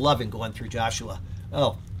 I'm loving going through Joshua.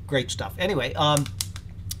 Oh, great stuff. Anyway,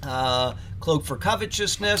 cloak for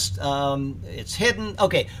covetousness, it's hidden.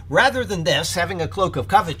 Okay, rather than this, having a cloak of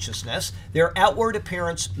covetousness, their outward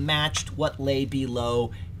appearance matched what lay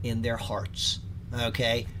below in their hearts.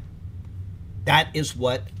 Okay, that is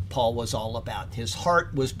what Paul was all about. His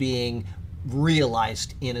heart was being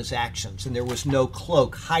realized in his actions, and there was no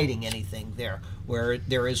cloak hiding anything there, where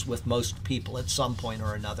there is with most people at some point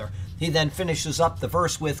or another. He then finishes up the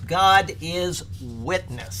verse with, God is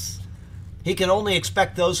witness. He can only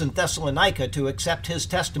expect those in Thessalonica to accept his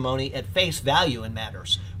testimony at face value in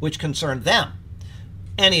matters which concern them.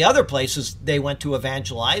 Any other places they went to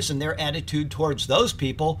evangelize, and their attitude towards those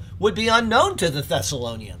people would be unknown to the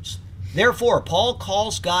Thessalonians. Therefore, Paul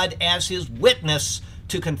calls God as his witness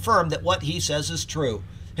to confirm that what he says is true.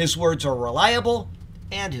 His words are reliable,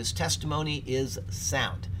 and his testimony is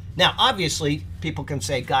sound. Now, obviously, people can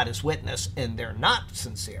say God is witness, and they're not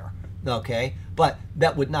sincere, okay? But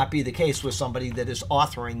that would not be the case with somebody that is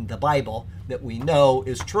authoring the Bible that we know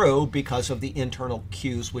is true because of the internal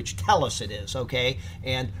cues which tell us it is, okay?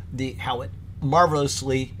 And how it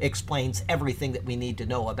marvelously explains everything that we need to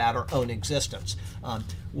know about our own existence.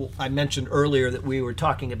 I mentioned earlier that we were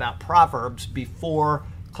talking about Proverbs before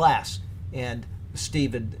class, and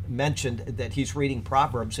Steve had mentioned that he's reading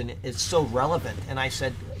Proverbs and it's so relevant. And I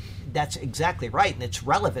said, that's exactly right. And it's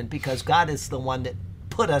relevant because God is the one that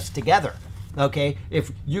put us together. Okay,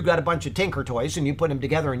 if you got a bunch of tinker toys and you put them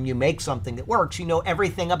together and you make something that works, you know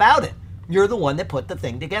everything about it. You're the one that put the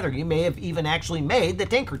thing together. You may have even actually made the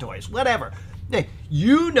tinker toys, whatever.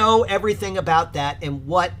 You know everything about that and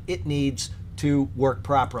what it needs to work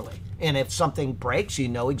properly. And if something breaks, you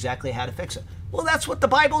know exactly how to fix it. Well, that's what the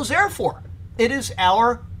Bible is there for. It is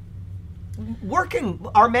our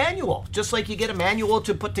manual. Just like you get a manual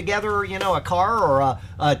to put together, a car or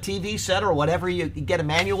a TV set or whatever you get a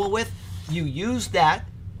manual with. You use that.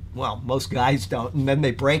 Well, most guys don't, and then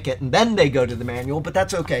they break it, and then they go to the manual, but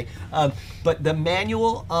that's okay. But the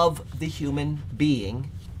manual of the human being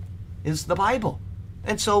is the Bible.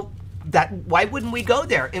 And so why wouldn't we go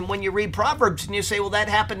there? And when you read Proverbs and you say, well, that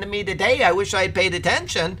happened to me today, I wish I had paid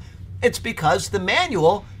attention, it's because the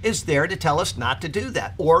manual is there to tell us not to do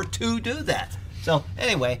that or to do that. So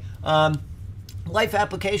anyway, life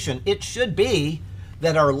application, it should be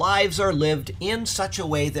that our lives are lived in such a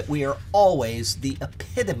way that we are always the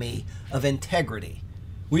epitome of integrity.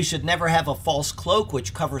 We should never have a false cloak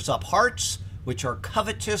which covers up hearts which are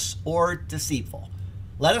covetous or deceitful.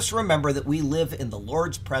 Let us remember that we live in the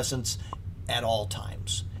Lord's presence at all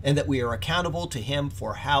times, and that we are accountable to him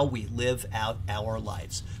for how we live out our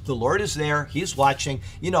lives. The Lord is there, he's watching,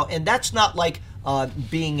 and that's not like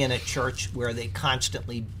being in a church where they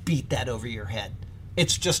constantly beat that over your head.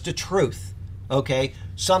 It's just a truth. Okay,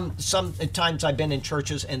 some at times I've been in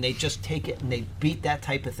churches and they just take it and they beat that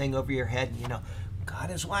type of thing over your head. And, God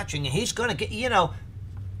is watching and he's going to get,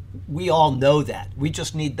 we all know that. We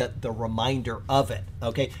just need the reminder of it.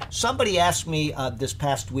 Okay, somebody asked me this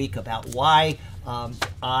past week about why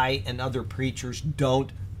I and other preachers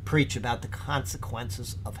don't preach about the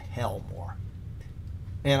consequences of hell more.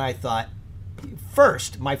 And I thought,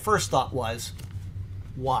 my first thought was,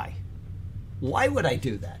 why? Why would I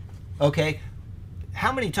do that? Okay.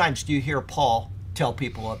 How many times do you hear Paul tell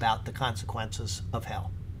people about the consequences of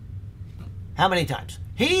hell? How many times?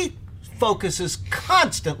 He focuses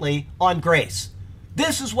constantly on grace.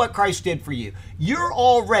 This is what Christ did for you. You're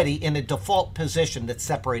already in a default position that's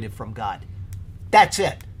separated from God. That's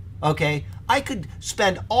it. Okay? I could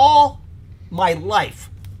spend all my life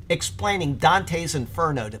explaining Dante's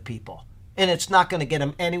Inferno to people, and it's not going to get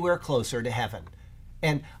them anywhere closer to heaven.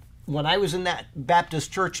 And when I was in that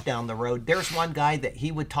Baptist church down the road, there's one guy that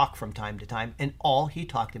he would talk from time to time, and all he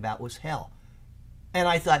talked about was hell. And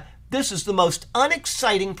I thought, this is the most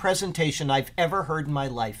unexciting presentation I've ever heard in my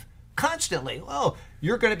life. Constantly, oh,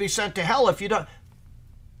 you're going to be sent to hell if you don't.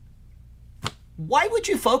 why would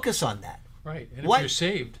you focus on that? Right. And What? if you're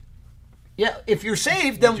saved, Yeah, if you're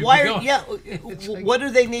saved, Where'd then you why? be going? Yeah, It's like- what do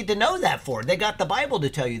they need to know that for? They got the Bible to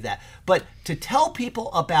tell you that. But to tell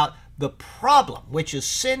people about the problem, which is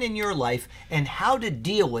sin in your life, and how to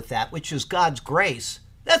deal with that, which is God's grace,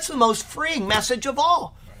 that's the most freeing message of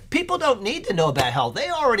all. People don't need to know about hell. They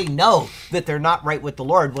already know that they're not right with the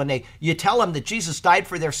Lord. When you tell them that Jesus died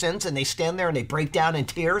for their sins and they stand there and they break down in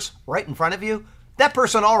tears right in front of you, that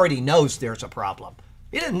person already knows there's a problem.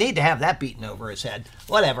 He doesn't need to have that beaten over his head.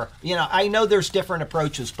 Whatever. I know there's different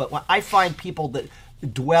approaches, but when I find people that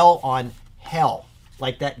dwell on hell,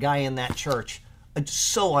 like that guy in that church, it's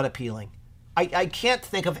so unappealing. I can't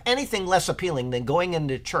think of anything less appealing than going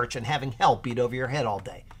into church and having hell beat over your head all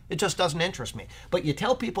day. It just doesn't interest me. But you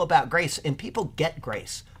tell people about grace, and people get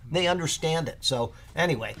grace. They understand it. So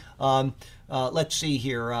anyway, let's see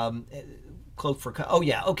here. Cloak for... Oh,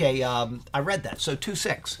 yeah. Okay. I read that. So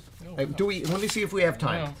 2:6. Do we? Let me see if we have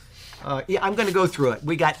time. Yeah, I'm going to go through it.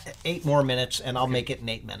 We got 8 more minutes, and I'll make it in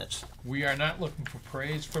 8 minutes. we are not looking for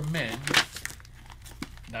praise from men,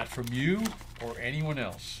 not from you or anyone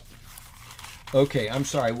else. Okay, I'm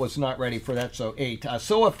sorry, was not ready for that. So 8.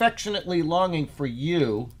 So affectionately longing for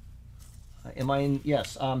you. Am I in?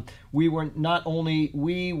 Yes. We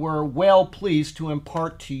were well pleased to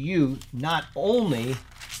impart to you not only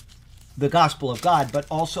the gospel of God, but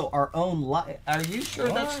also our own life. Are you sure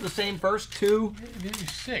that's the same verse? 2? Maybe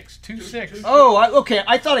 6, 2:6. Oh, okay.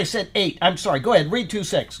 I thought I said 8. I'm sorry. Go ahead. Read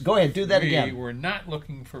 2:6. Go ahead. Do that We again. were not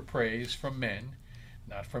looking for praise from men,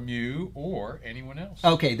 not from you or anyone else.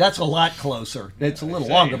 Okay, that's a lot closer. It's a little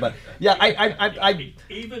longer, but yeah, I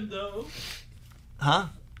Even though, huh?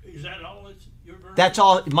 is that all it's your version? That's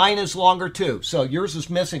all. Mine is longer too. So yours is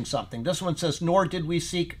missing something. This one says, "Nor did we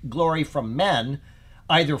seek glory from men,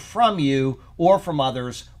 either from you or from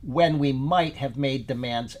others, when we might have made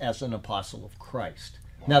demands as an apostle of Christ."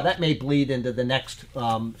 Now that may bleed into the next.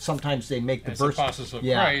 Sometimes they make the As verse. apostles of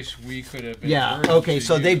yeah. Christ, we could have been Yeah. burdens Okay. to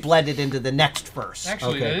So you. they bled it into the next verse.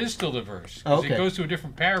 Actually, okay. that is still the verse. 'Cause Okay. It goes to a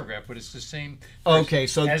different paragraph, but it's the same verse. Okay,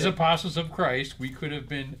 so as apostles of Christ, we could have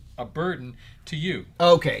been a burden to you.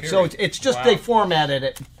 Okay, so Period. it's just Wow. they formatted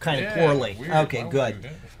it kind of Yeah, poorly. weird. Okay, Why would good. you do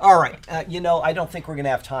that? All right, I don't think we're going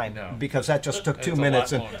to have time No. because that just took That's 2 a lot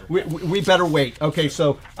minutes, and longer. we better wait. Okay,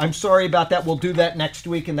 so I'm sorry about that. We'll do that next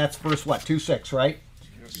week, and that's verse what, 2:6, right?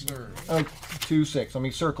 Yes, sir. 2:6. Let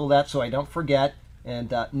me circle that so I don't forget.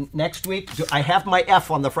 And next week, I have my F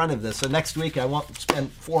on the front of this, so next week I won't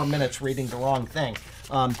spend 4 minutes reading the wrong thing.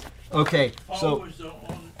 Okay, Paul so was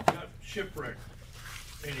got shipwrecked,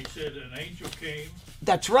 and he said an angel came,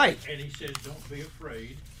 that's right. and he said, "Don't be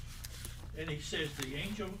afraid." And he says, "The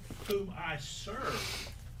angel whom I serve."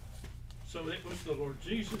 So it was the Lord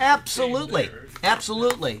Jesus. who came Absolutely, there.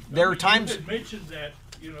 absolutely. There are times. You had mentioned that,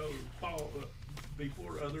 Paul,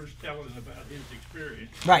 before others telling about his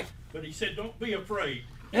experience. Right. But he said, "Don't be afraid."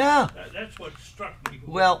 Yeah. That's what struck me.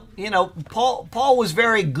 Well, Paul was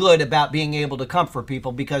very good about being able to comfort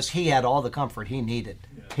people because he had all the comfort he needed.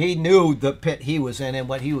 Yeah. He knew the pit he was in and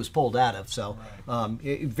what he was pulled out of, so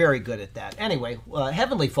very good at that. Anyway,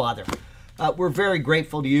 Heavenly Father, we're very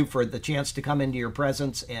grateful to you for the chance to come into your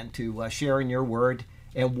presence and to share in your word,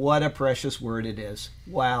 and what a precious word it is.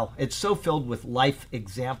 Wow, it's so filled with life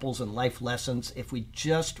examples and life lessons. If we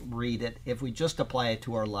just read it, if we just apply it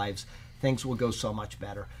to our lives, things will go so much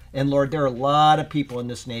better. And Lord, there are a lot of people in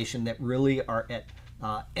this nation that really are at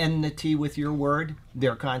enmity with your word.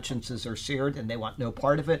 Their consciences are seared and they want no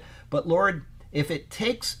part of it. But Lord, if it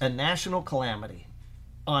takes a national calamity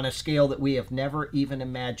on a scale that we have never even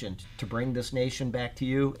imagined to bring this nation back to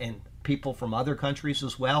you, and people from other countries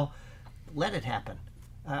as well, let it happen.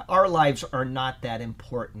 Our lives are not that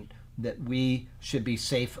important that we should be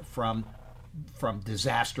safe from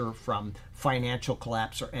disaster, from financial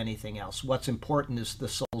collapse, or anything else. What's important is the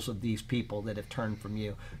souls of these people that have turned from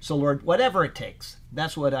you. So Lord, whatever it takes,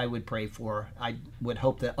 that's what I would pray for. I would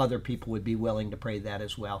hope that other people would be willing to pray that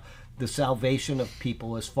as well. The salvation of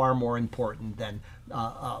people is far more important than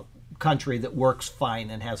a country that works fine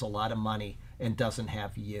and has a lot of money and doesn't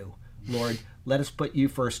have you. Lord, let us put you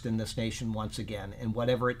first in this nation once again, and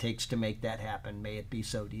whatever it takes to make that happen, may it be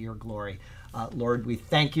so to your glory. Lord, we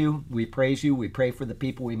thank you, we praise you, we pray for the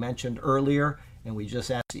people we mentioned earlier, and we just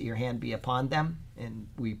ask that your hand be upon them, and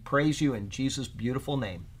we praise you in Jesus' beautiful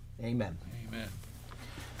name. Amen. Amen.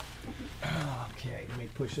 Okay, let me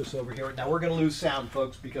push this over here. Now we're going to lose sound,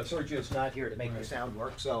 folks, because Sergio's not here to make the sound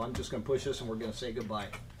work, so I'm just going to push this and we're going to say goodbye.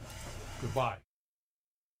 Goodbye.